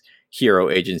all these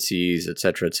hero agencies,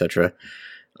 etc., etc.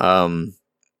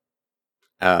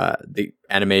 The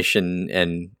animation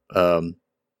and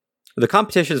the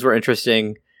competitions were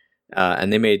interesting,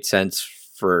 and they made sense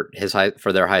for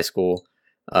their high school,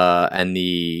 and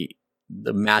the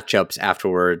matchups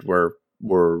afterward were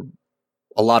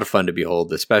a lot of fun to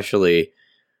behold, especially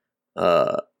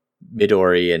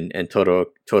Midori and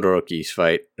Todoroki's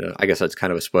fight. I guess that's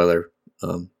kind of a spoiler,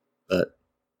 but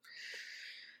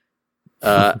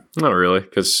not really,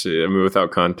 because I mean,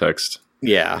 without context.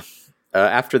 Yeah.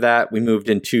 After that, we moved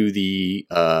into the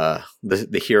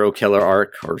hero killer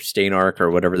arc or Stain arc or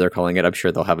whatever they're calling it. I'm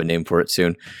sure they'll have a name for it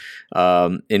soon.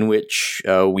 In which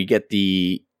we get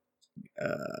the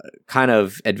kind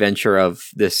of adventure of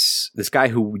this guy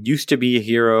who used to be a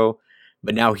hero,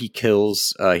 but now he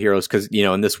kills heroes because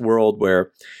in this world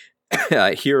where there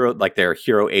are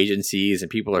hero agencies and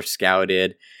people are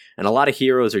scouted, and a lot of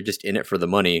heroes are just in it for the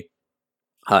money.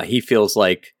 He feels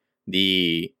like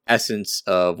the essence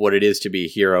of what it is to be a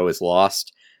hero is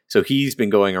lost. So he's been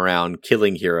going around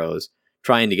killing heroes,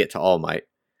 trying to get to All Might,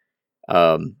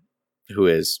 who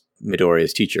is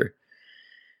Midoriya's teacher.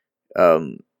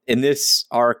 In this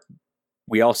arc,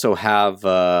 we also have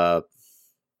Tenya.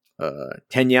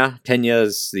 Tenya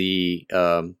is the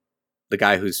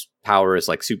guy whose power is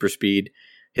like super speed.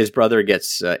 His brother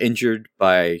gets injured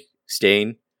by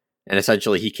Stain, and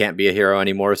essentially he can't be a hero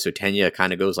anymore. So Tenya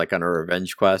kind of goes like on a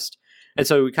revenge quest. And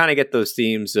so we kind of get those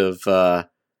themes of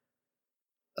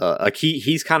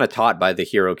he's kind of taught by the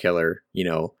hero killer,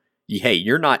 hey,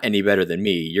 you're not any better than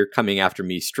me. You're coming after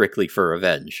me strictly for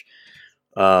revenge.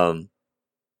 And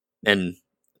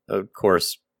of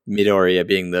course, Midoriya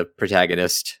being the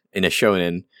protagonist in a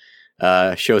shonen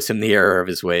shows him the error of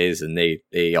his ways, and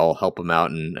they all help him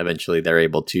out, and eventually they're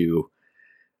able to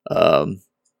how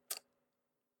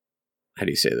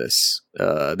do you say this?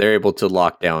 They're able to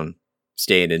lock down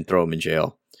Stain and throw him in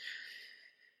jail.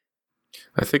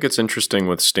 I think it's interesting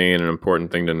with Stain. An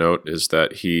important thing to note is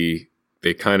that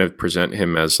they kind of present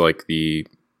him as like the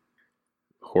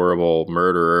horrible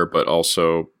murderer, but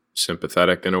also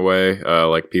sympathetic in a way.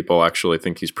 Like people actually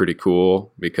think he's pretty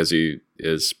cool because he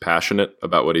is passionate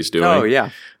about what he's doing. Oh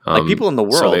yeah, like people in the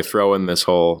world. So they throw in this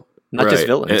whole just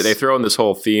villains. And they throw in this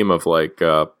whole theme of like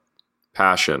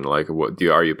passion. Like,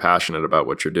 are you passionate about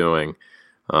what you're doing?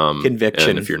 Conviction.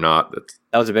 And if you're not,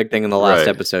 that was a big thing in the last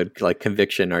episode, like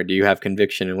conviction, or do you have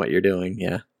conviction in what you're doing?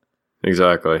 Yeah,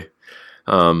 exactly.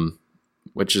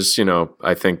 Which is,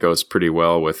 I think goes pretty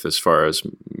well with as far as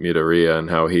Midoriya and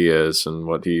how he is and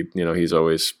what he's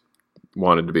always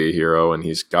wanted to be a hero, and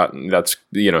he's gotten that's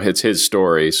it's his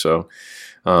story. So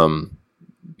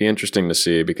be interesting to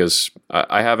see, because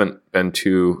I haven't been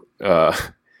too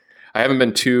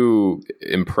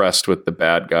impressed with the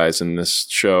bad guys in this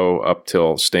show up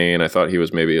till Stain. I thought he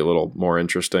was maybe a little more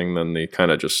interesting than the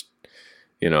kind of just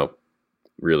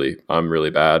really I'm really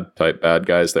bad type bad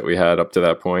guys that we had up to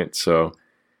that point. So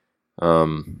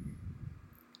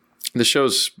this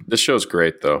show's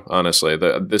great though, honestly.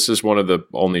 This is one of the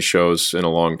only shows in a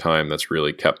long time that's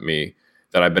really kept me,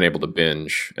 that I've been able to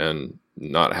binge and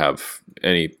not have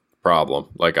any problem.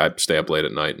 Like, I stay up late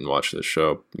at night and watch this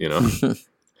show,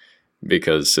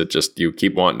 because you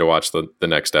keep wanting to watch the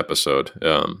next episode.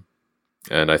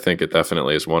 And I think it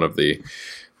definitely is one of the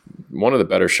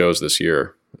better shows this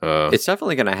year. It's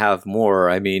definitely going to have more.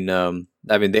 I mean,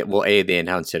 they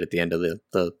announced it at the end of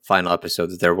the final episode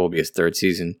that there will be a third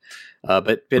season,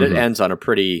 but it ends on a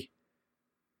pretty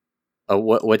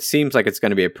what seems like it's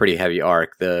going to be a pretty heavy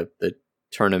arc. The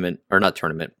tournament, or not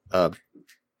tournament.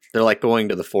 They're like going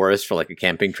to the forest for like a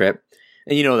camping trip,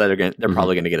 and that they're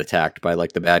probably going to get attacked by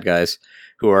like the bad guys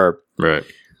who are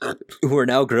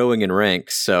now growing in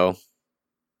ranks. So.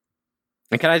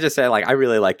 And can I just say, like, I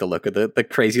really like the look of the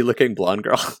crazy looking blonde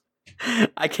girl.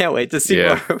 I can't wait to see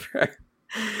more of her.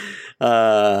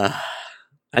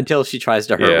 Until she tries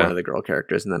to hurt one of the girl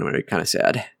characters, and then I'm going to be kind of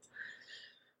sad.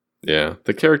 Yeah,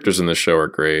 the characters in this show are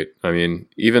great. I mean,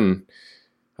 even,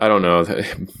 I don't know,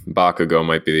 Bakugo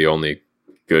might be the only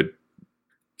good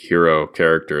hero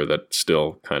character that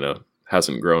still kind of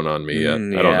hasn't grown on me yet.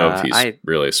 I don't know if he's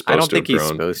really supposed to. I don't think he's grown.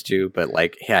 Supposed to, but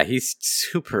like, yeah, he's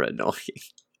super annoying.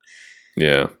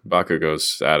 Yeah,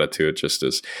 Bakugo's attitude just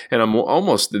is, and I'm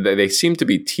almost, they seem to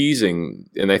be teasing,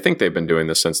 and I think they've been doing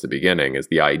this since the beginning, is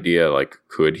the idea, like,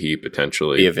 could he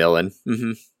potentially be a villain?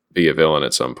 Be a villain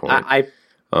at some point?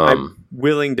 I'm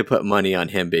willing to put money on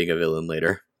him being a villain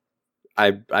later.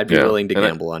 I'd be willing to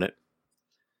gamble on it.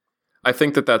 I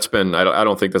think that's been, I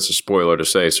don't think that's a spoiler to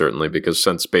say, certainly, because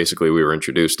since basically we were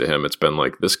introduced to him, it's been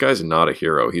like, this guy's not a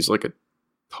hero. He's like a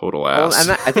total ass. Well,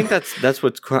 and I think that's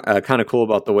what's kind of cool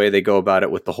about the way they go about it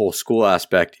with the whole school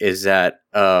aspect, is that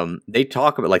they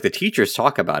talk about, like, the teachers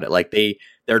talk about it, like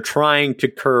they're trying to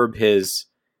curb his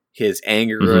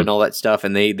anger and all that stuff,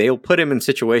 and they'll put him in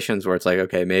situations where it's like,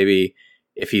 okay, maybe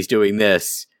if he's doing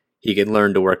this, he can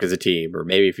learn to work as a team, or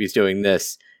maybe if he's doing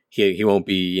this, he won't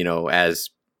be as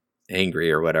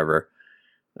angry or whatever.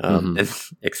 And,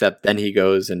 except then he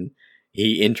goes and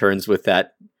he interns with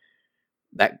that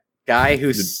guy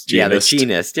who's the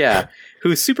genist,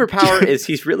 whose superpower is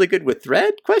he's really good with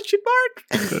thread? ? I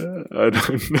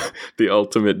don't know. The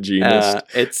ultimate genist.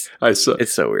 It's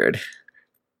so weird.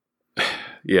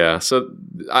 Yeah, so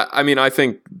I mean, I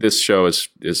think this show is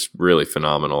really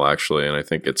phenomenal, actually, and I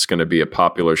think it's going to be a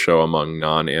popular show among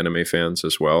non-anime fans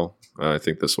as well. I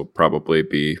think this will probably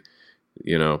be,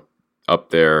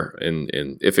 up there, and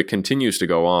if it continues to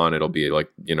go on, it'll be like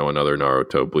another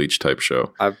Naruto, Bleach type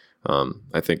show.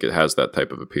 I think it has that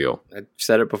type of appeal. I've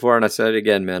said it before and I said it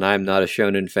again, man. I'm not a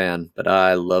shonen fan, but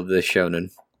I love this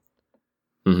shonen.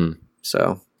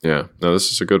 So yeah, no,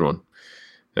 this is a good one,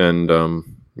 and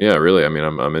really, I mean,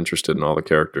 I'm interested in all the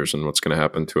characters and what's going to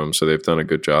happen to them. So they've done a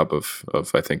good job of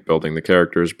I think building the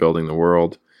characters, building the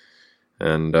world,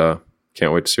 and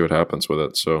can't wait to see what happens with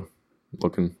it. So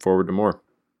looking forward to more.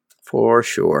 For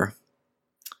sure.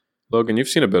 Logan, you've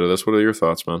seen a bit of this. What are your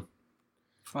thoughts, man?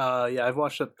 I've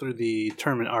watched up through the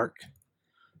tournament arc,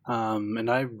 and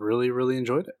I really, really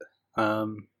enjoyed it. I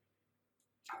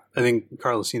think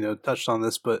Carlos, touched on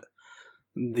this, but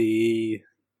the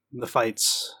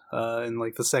fights in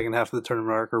like the second half of the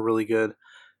tournament arc are really good,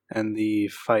 and the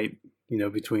fight,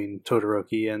 between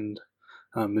Todoroki and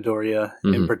Midoriya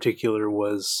in particular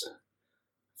was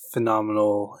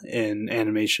phenomenal in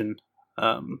animation.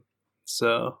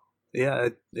 So yeah,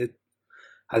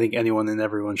 I think anyone and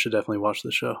everyone should definitely watch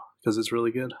the show because it's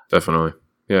really good. Definitely.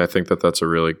 Yeah, I think that's a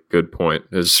really good point.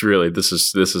 It's really, this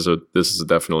is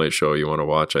definitely a show you want to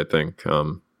watch, I think. I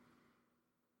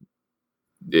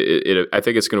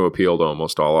think it's going to appeal to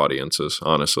almost all audiences,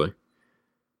 honestly.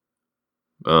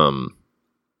 And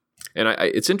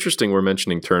it's interesting we're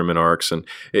mentioning tournament arcs, and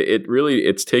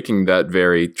it's taking that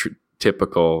very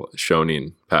typical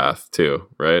shonen path too,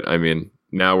 right? I mean,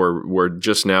 now we're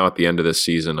just now at the end of this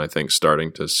season, I think,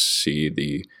 starting to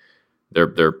see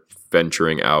they're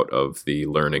venturing out of the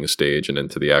learning stage and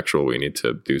into the actual we need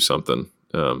to do something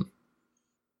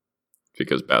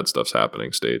because bad stuff's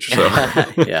happening stage. So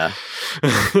yeah.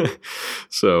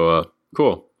 So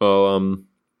cool. Well,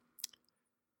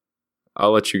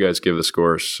 I'll let you guys give the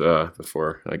scores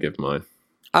before I give mine.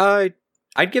 I'd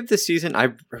give this season,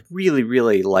 I really,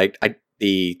 really liked.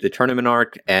 the tournament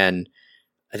arc, and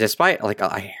despite like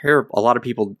I hear a lot of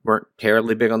people weren't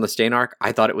terribly big on the Stain arc,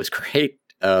 I thought it was great.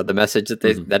 The message that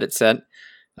that it sent.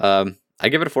 I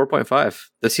give it a 4.5.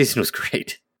 This season was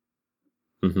great.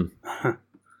 Mm-hmm.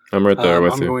 I'm right there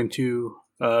with you. I'm going to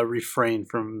refrain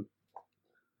from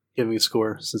giving a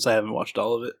score since I haven't watched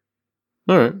all of it.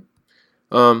 All right.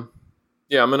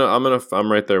 Yeah,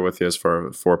 I'm right there with you as far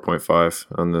as 4.5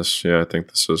 on this. Yeah, I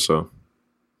think this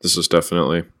is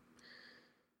definitely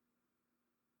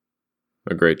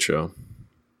a great show.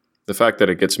 The fact that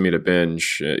it gets me to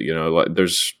binge,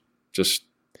 there's just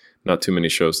not too many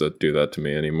shows that do that to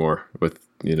me anymore with,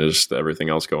 just everything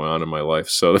else going on in my life.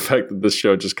 So the fact that this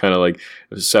show just kind of like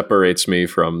separates me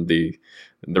from the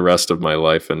rest of my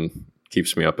life and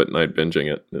keeps me up at night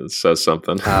binging it says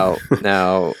something.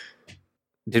 Now,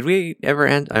 did we ever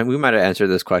we might have answered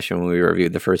this question when we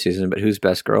reviewed the first season, but who's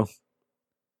best girl?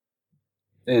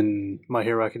 In My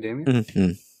Hero Academia?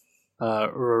 Mm-hmm.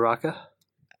 Uraraka?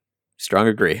 Strong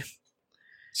agree.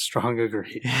 Strong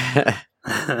agree.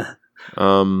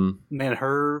 Man,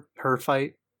 her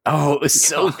fight. Oh, it was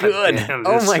so good. Damn,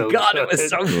 oh my so god, good. it was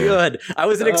so good. I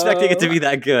wasn't expecting it to be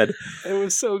that good. It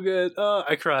was so good.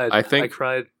 I cried. I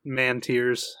cried man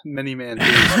tears. Many man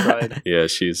tears cried. Yeah,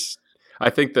 I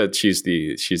think that she's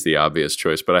the obvious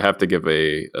choice, but I have to give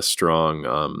a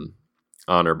strong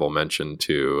honorable mention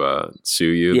to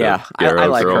Tsuyu. Yeah, the I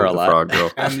like girl, her a the lot. frog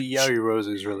girl. And Yaoi Rose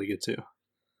is really good too.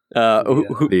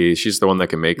 She's the one that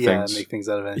can make things. Make things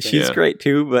out of anything. She's great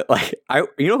too, but like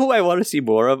you know who I want to see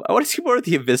more of? I want to see more of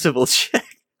the invisible chick.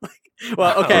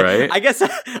 Well, okay. Right? I guess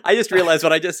I just realized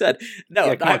what I just said. No,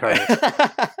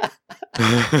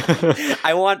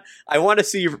 I want to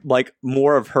see like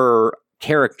more of her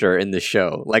character in the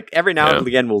show. Like every now and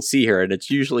again we'll see her, and it's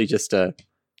usually just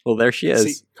well, there she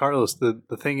is. See, Carlos, the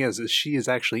thing is she is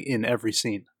actually in every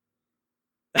scene.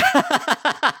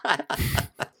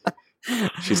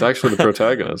 She's actually the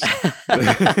protagonist.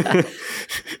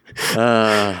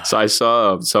 So I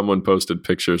saw someone posted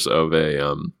pictures of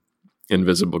a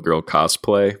Invisible Girl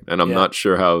cosplay, and I'm not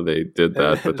sure how they did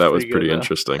that, but that was pretty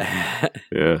interesting.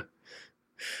 Yeah.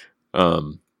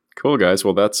 Cool, guys.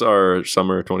 Well, that's our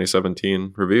summer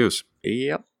 2017 reviews.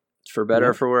 Yep. For better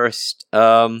or for worse.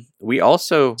 We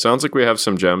also sounds like we have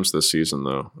some gems this season,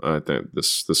 though. I think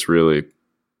this really.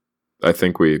 I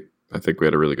think we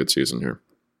had a really good season here.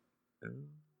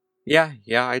 Yeah,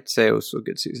 I'd say it was a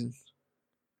good season.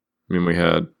 I mean, we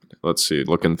had, let's see,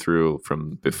 looking through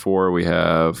from before, we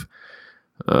have,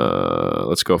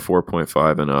 let's go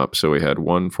 4.5 and up. So we had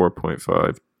 1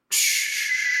 4.5,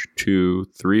 2,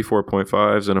 3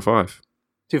 4.5s, and a 5.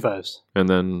 2 5s. And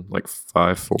then like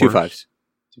 5 4s. 2 5s.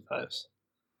 2 5s.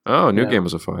 Oh, New Game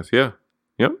was a 5. Yeah.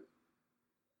 Yep.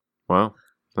 Wow.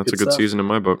 That's Good a good stuff. season in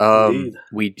my book. Indeed.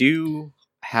 We do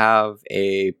have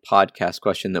a podcast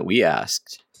question that we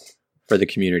asked for the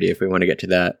community if we want to get to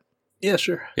that. Yeah,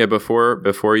 sure. Yeah,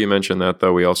 before you mention that,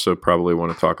 though, we also probably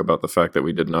want to talk about the fact that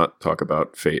we did not talk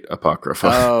about Fate Apocrypha.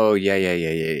 Oh,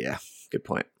 yeah. Good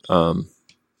point.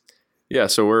 Yeah,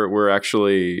 so we're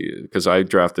actually, because I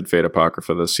drafted Fate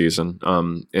Apocrypha this season,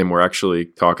 and we're actually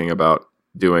talking about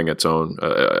doing its own,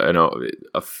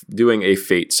 doing a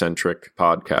Fate-centric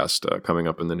podcast coming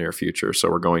up in the near future. So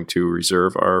we're going to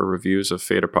reserve our reviews of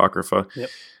Fate Apocrypha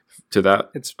to that.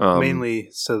 It's mainly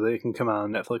so that it can come out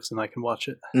on Netflix and I can watch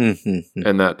it. Mm-hmm.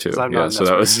 And that too. Yeah, so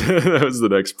that was the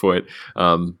next point.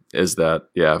 Is that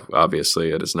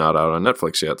obviously it is not out on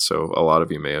Netflix yet, so a lot of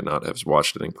you may not have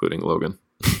watched it, including Logan.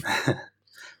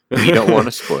 We don't want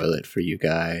to spoil it for you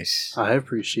guys. I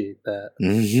appreciate that.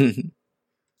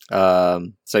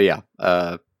 So yeah,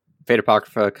 Fate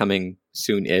Apocrypha coming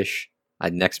soon-ish,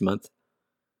 next month.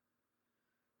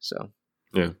 So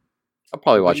yeah, I'll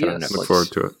probably watch it on Netflix. Look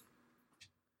forward to it.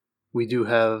 We do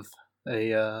have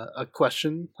a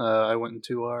question. I went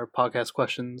into our podcast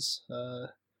questions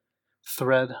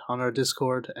thread on our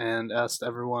Discord and asked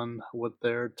everyone what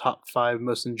their top 5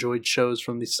 most enjoyed shows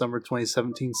from the summer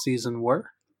 2017 season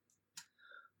were.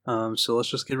 So let's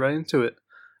just get right into it.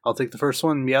 I'll take the first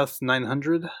one,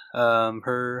 Meowth900.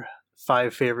 Her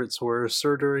 5 favorites were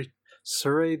Suredure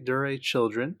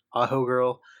Children, Aho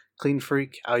Girl, Clean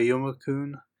Freak,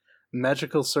 Aoyama-kun,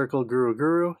 Magical Circle Guru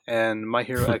Guru, and My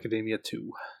Hero Academia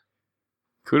 2.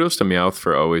 Kudos to Meowth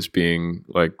for always being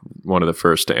like one of the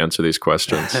first to answer these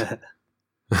questions.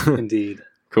 Indeed.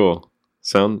 Cool.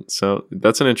 So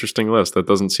that's an interesting list. That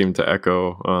doesn't seem to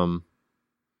echo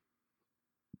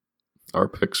our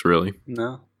picks really.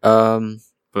 No.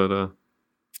 But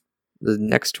the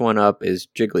next one up is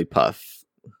Jigglypuff,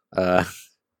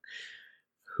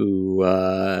 who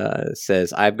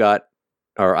says, I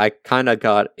kind of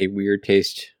got a weird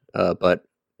taste but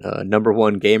number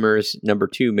 1, Gamers. Number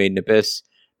 2, Made in Abyss.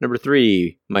 Number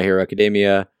 3, My Hero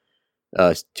Academia.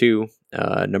 2.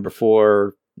 Number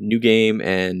 4, New Game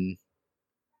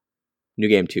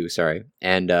 2, sorry.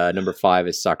 And number 5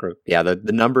 is Sakura. Yeah, the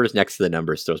numbers next to the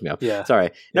numbers throws me off. Yeah.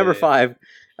 Sorry. Number 5,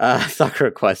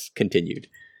 Sakura Quest Continued.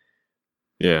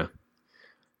 Yeah.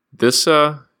 This,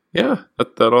 that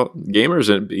all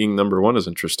Gamers being number 1 is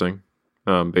interesting,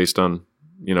 based on,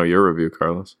 your review,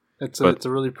 Carlos. It's a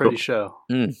really pretty show.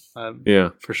 Yeah.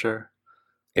 For sure.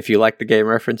 If you like the game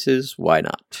references, why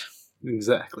not?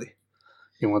 Exactly.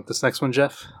 You want this next one,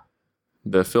 Jeff?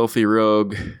 The Filthy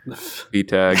Rogue,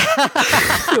 B-Tag.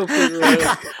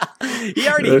 He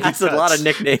already has a lot of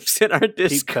nicknames in our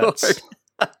Discord.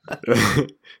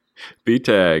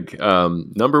 B-Tag.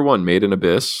 Number 1, Made in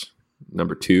Abyss.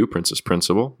 Number 2, Princess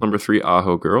Principal. Number 3,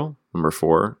 Aho Girl. Number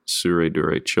 4, Sure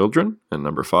Dure Children. And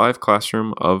number 5,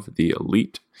 Classroom of the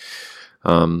Elite.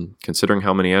 Considering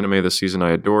how many anime this season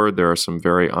I adored, there are some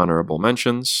very honorable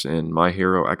mentions in My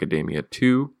Hero Academia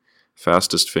 2,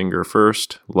 Fastest Finger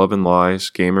First, Love and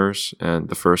Lies, Gamers, and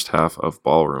the first half of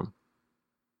Ballroom.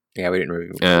 Yeah, we didn't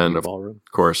review and Ballroom.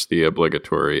 Of course, the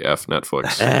obligatory F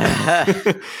Netflix.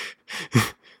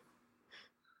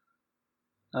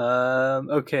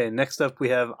 Okay, next up we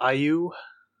have IU.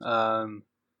 And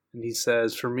he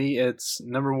says, for me, it's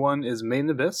number 1 is Made in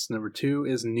Abyss. Number 2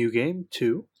 is New Game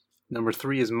 2. Number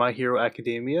 3 is My Hero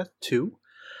Academia 2.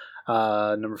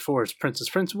 Number 4 is Princess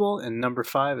Principal. And number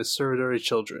 5 is Suridori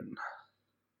Children.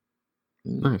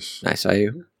 Nice. Nice,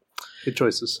 IU. Good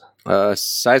choices.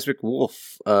 Seismic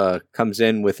Wolf comes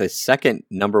in with a second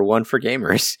number 1 for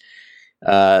Gamers.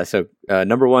 So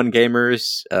number 1,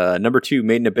 Gamers. Number 2,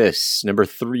 Made in Abyss. Number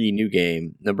 3, New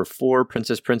Game. Number 4,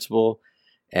 Princess Principal.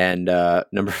 And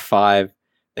number 5,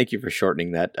 thank you for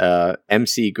shortening that,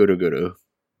 MC Guru Guru.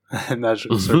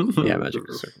 Magical Circle. Yeah,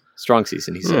 Magical Circle. Strong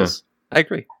season, he says. I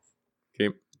agree.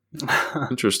 Okay.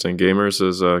 Interesting. Gamers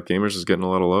is getting a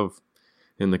lot of love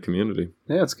in the community.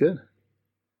 Yeah, it's good.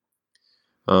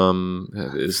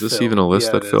 Is this Phil. even a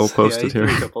list that Phil posted he here?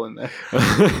 threw a couple in there.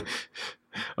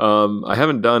 I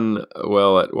haven't done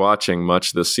well at watching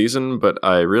much this season, but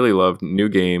I really loved New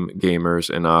Game, Gamers,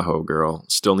 and Aho Girl.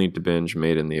 Still need to binge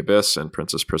Made in the Abyss and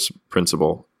Princess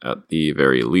Principal at the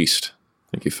very least.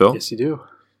 Thank you, Phil. Yes, you do.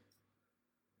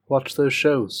 Watch those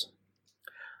shows.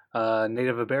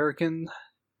 Native American,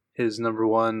 his number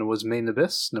 1 was Made in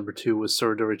Abyss. Number 2 was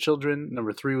Suridori Children.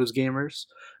 Number 3 was Gamers.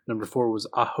 Number 4 was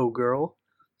Aho Girl.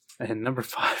 And number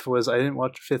 5 was, I didn't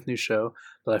watch the 5th new show,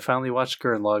 but I finally watched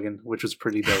Gurren Lagann, which was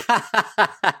pretty dope.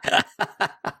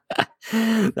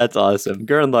 That's awesome.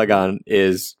 Gurren Lagann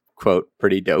is, quote,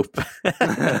 pretty dope.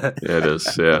 Yeah, it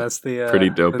is. Yeah, that's the pretty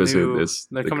dope. the Is new, it? Is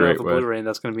they're the coming out great with the way. Blu-ray, and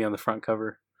that's going to be on the front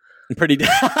cover. Pretty dope.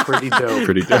 Pretty dope.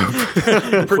 Pretty dope.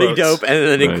 Pretty Quotes. dope. And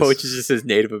then in Nice. quotes, it just says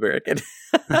Native American.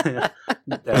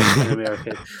 That's Anime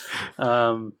Arcade.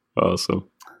 Awesome.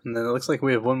 And then it looks like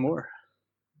we have one more.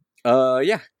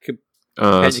 Yeah.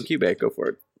 Magic Cube, go for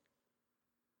it.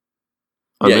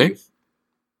 On Yeah, me? you-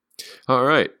 All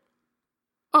right.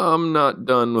 I'm not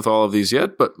done with all of these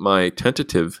yet, but my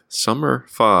tentative summer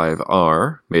 5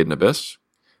 are Made in Abyss,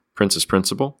 Princess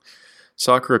Principal,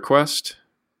 Sakura Quest,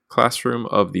 Classroom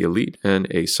of the Elite, and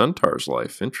A Centaur's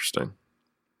Life. Interesting.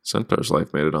 Centaur's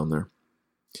Life made it on there.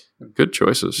 Good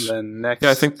choices. And then next,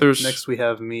 Yeah, I think there's... next we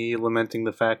have me lamenting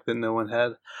the fact that no one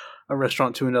had a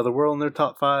Restaurant to Another World in their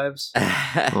top 5s.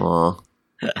 Aw.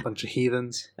 Bunch of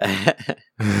heathens.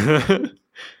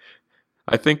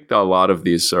 I think a lot of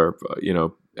these are,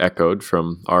 echoed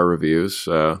from our reviews,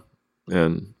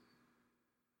 and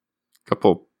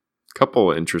couple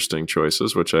interesting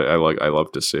choices, which I like. I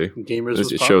love to see. Gamers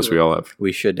was It shows we popular. all have.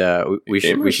 we should we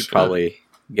should Gamers, probably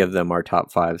give them our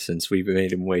top 5 since we've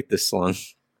made them wait this long.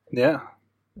 Yeah.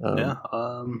 Um, Yeah.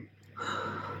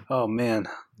 Oh man,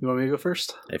 you want me to go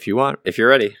first? If you want, if you're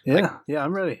ready. Yeah. Yeah,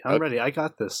 I'm ready. I'm Okay. ready. I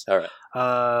got this. All right.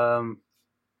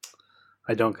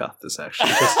 I don't got this actually.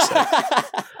 Just a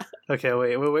sec. Okay,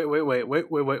 wait. Okay.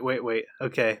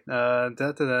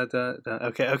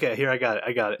 Okay. Here, I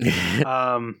got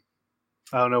it.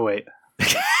 Oh no, wait.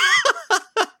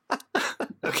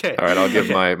 Okay. All right, I'll give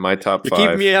Okay. my top You're 5.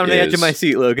 keeping me on the edge of is- my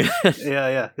seat, Logan.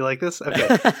 Yeah. You like this?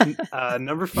 Okay.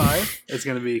 Number 5 is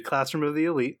going to be Classroom of the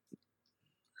Elite.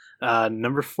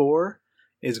 Number 4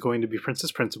 is going to be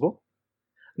Princess Principal.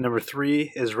 Number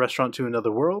 3 is Restaurant to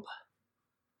Another World.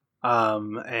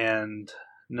 And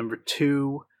number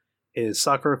 2 is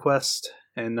Sakura Quest,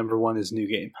 and number 1 is New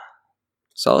Game.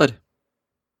 Solid.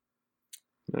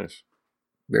 Nice.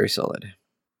 Very solid.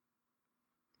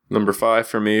 Number 5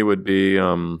 for me would be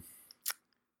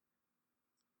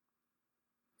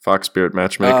Fox Spirit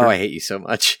Matchmaker. Oh, I hate you so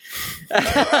much.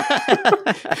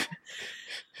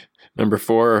 Number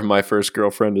 4, My First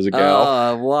Girlfriend is a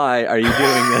Gal. Why are you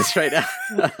doing this right now?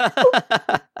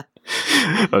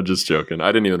 I'm just joking.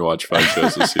 I didn't even watch 5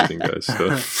 shows this season, guys.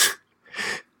 So.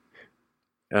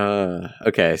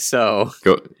 Okay, so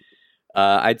Go.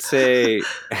 I'd say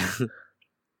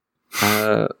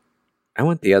I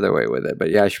went the other way with it, but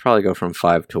yeah, I should probably go from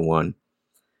 5 to 1.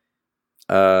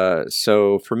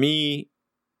 So for me,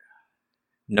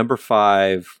 number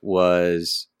 5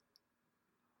 was,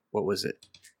 what was it?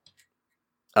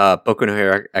 Boku no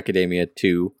Hero Academia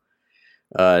 2.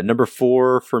 Number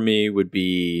 4 for me would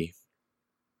be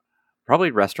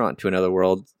probably Restaurant to Another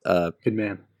World. Good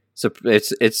man. So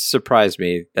it's surprised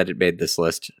me that it made this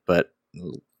list, but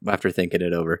after thinking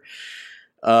it over,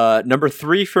 number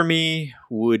 3 for me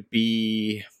would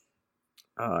be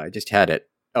I just had it.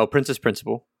 Oh, Princess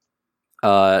Principal.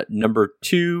 Number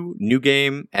 2, New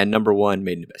Game, and number 1,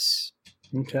 Made in Abyss.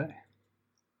 Okay.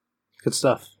 Good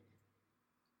stuff.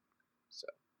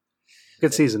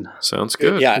 Good season. Sounds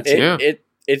good. Yeah,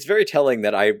 it's very telling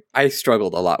that I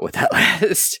struggled a lot with that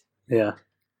list. Yeah.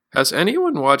 Has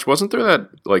anyone watched? Wasn't there that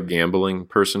like gambling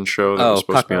person show that was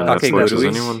supposed to be on Netflix? Has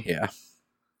anyone? Yeah,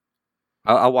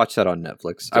 I'll watch that on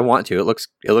Netflix. I want to. It looks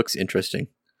interesting.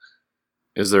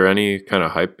 Is there any kind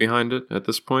of hype behind it at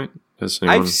this point? Has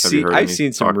anyone, I've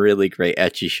seen some really great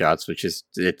ecchi shots, which is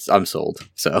I'm sold.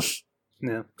 So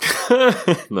yeah,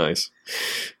 nice,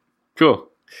 cool.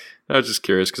 I was just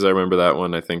curious because I remember that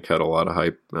one. I think had a lot of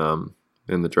hype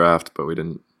in the draft, but we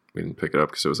didn't pick it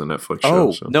up because it was a Netflix show.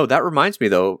 Oh, so. No, that reminds me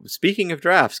though. Speaking of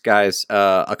drafts, guys,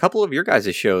 a couple of your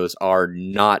guys' shows are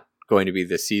not going to be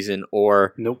this season,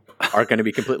 or nope, are going to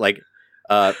be complete. Like,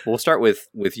 we'll start with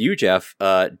you, Jeff.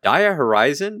 Dia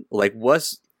Horizon, like,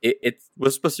 was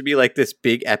supposed to be like this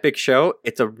big epic show.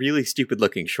 It's a really stupid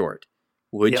looking short.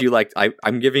 Would you like?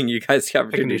 I'm giving you guys the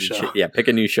opportunity to pick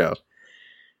a new show.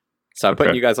 So I'm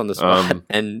putting you guys on the spot.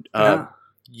 And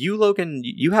you, Logan,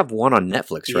 you have one on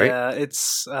Netflix, right? Yeah,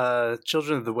 it's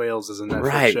Children of the Whales is a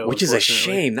Netflix show. Which is a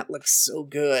shame. That looks so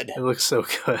good. It looks so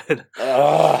good.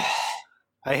 I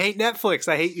hate Netflix.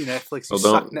 I hate you, Netflix. You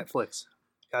suck, Netflix.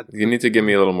 God. You need to give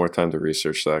me a little more time to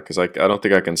research that because I don't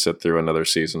think I can sit through another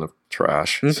season of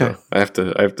trash. Okay. So I have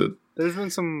to. There's been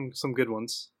some good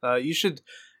ones. You should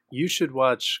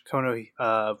watch Kono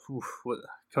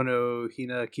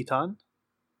Hina Kitan.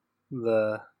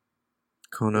 If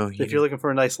you're looking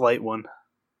for a nice light one.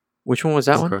 Which one was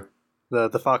that one?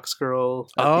 The Fox Girl.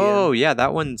 Oh yeah,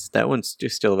 that one's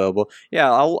just still available.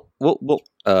 Yeah, we'll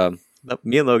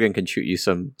me and Logan can shoot you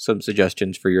some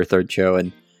suggestions for your third show,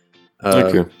 and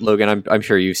Logan, I'm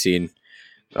sure you've seen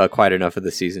quite enough of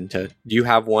the season. Do you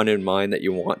have one in mind that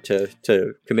you want to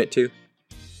commit to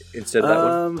instead of that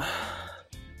one?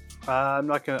 I'm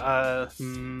not gonna.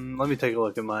 Let me take a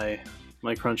look at my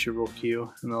Crunchyroll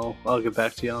queue, and I'll get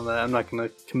back to you on that. I'm not going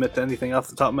to commit to anything off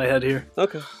the top of my head here.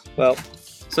 Okay. Well,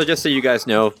 so just so you guys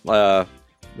know,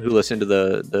 who listen to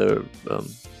the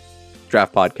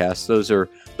draft podcast,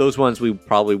 those ones we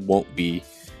probably won't be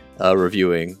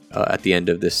reviewing at the end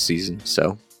of this season.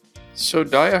 So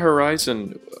Dia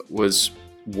Horizon was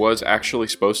actually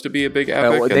supposed to be a big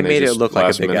epic. Well, they made it look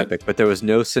like a big epic, but there was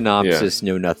no synopsis,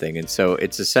 no nothing, and so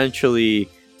it's essentially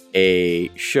a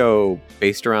show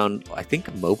based around, I think,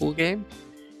 a mobile game,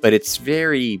 but it's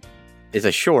a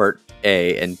short,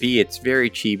 A, and B, it's very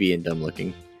chibi and dumb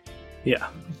looking. Yeah.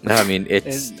 I mean,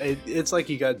 it's like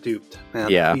you got duped, man.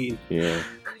 Yeah.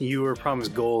 You were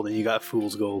promised gold and you got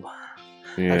fool's gold.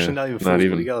 Yeah, actually, not even fool's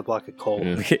gold. You got a block of coal.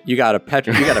 Yeah. you got a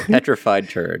petrified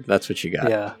turd. That's what you got.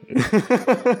 Yeah.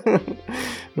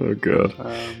 Oh god.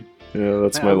 Yeah,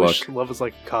 that's my luck. Wish Love Is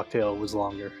Like a Cocktail was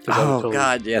longer. Oh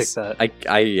god, yes.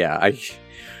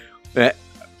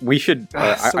 We should.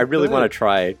 I really want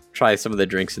to try some of the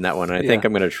drinks in that one. And I think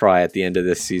I'm going to try at the end of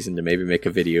this season to maybe make a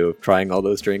video of trying all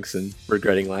those drinks and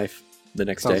regretting life the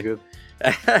next day. Sounds good.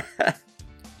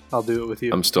 I'll do it with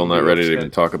you. I'm still not ready to even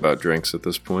talk about drinks at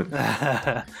this point.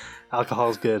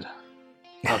 Alcohol's good.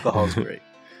 Alcohol's great.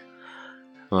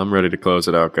 Well, I'm ready to close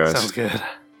it out, guys. Sounds good.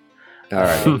 All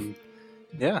right.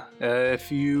 If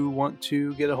you want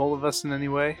to get a hold of us in any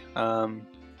way,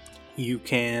 you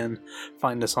can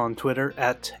find us on Twitter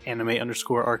at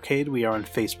anime_arcade. We are on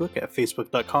Facebook at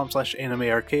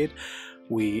facebook.com/animearcade.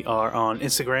 We are on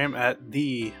Instagram at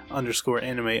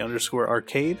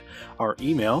 _anime_arcade. Our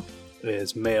email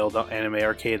is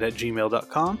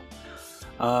mail.animearcade@gmail.com.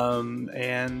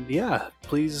 And yeah,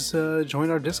 please join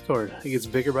our Discord. It gets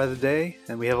bigger by the day,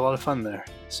 and we have a lot of fun there.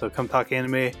 So come talk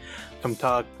anime, come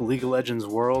talk League of Legends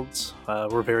Worlds.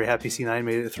 We're very happy C9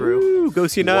 made it through. Woo, go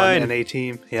C9! One NA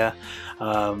team, yeah.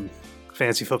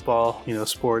 Fancy football,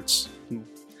 sports.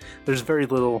 There's very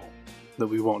little that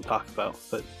we won't talk about,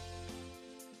 but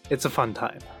it's a fun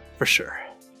time, for sure.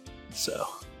 So,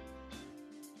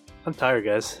 I'm tired,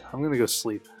 guys. I'm going to go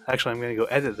sleep. Actually, I'm going to go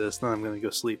edit this, then I'm going to go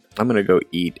sleep. I'm going to go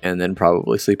eat and then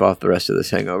probably sleep off the rest of this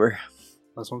hangover.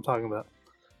 That's what I'm talking about.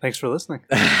 Thanks for listening.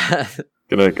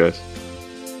 Good night, guys.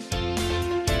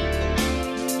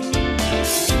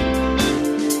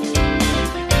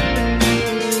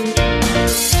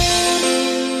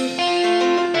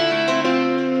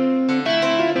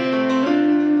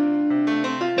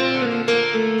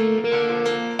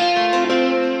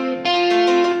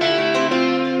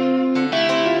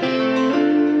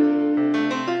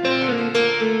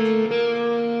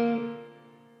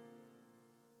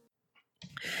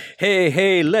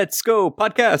 Hey, let's go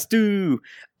podcast do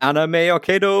Anime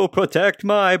Arcado protect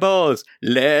my balls.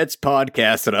 Let's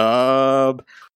podcast it up.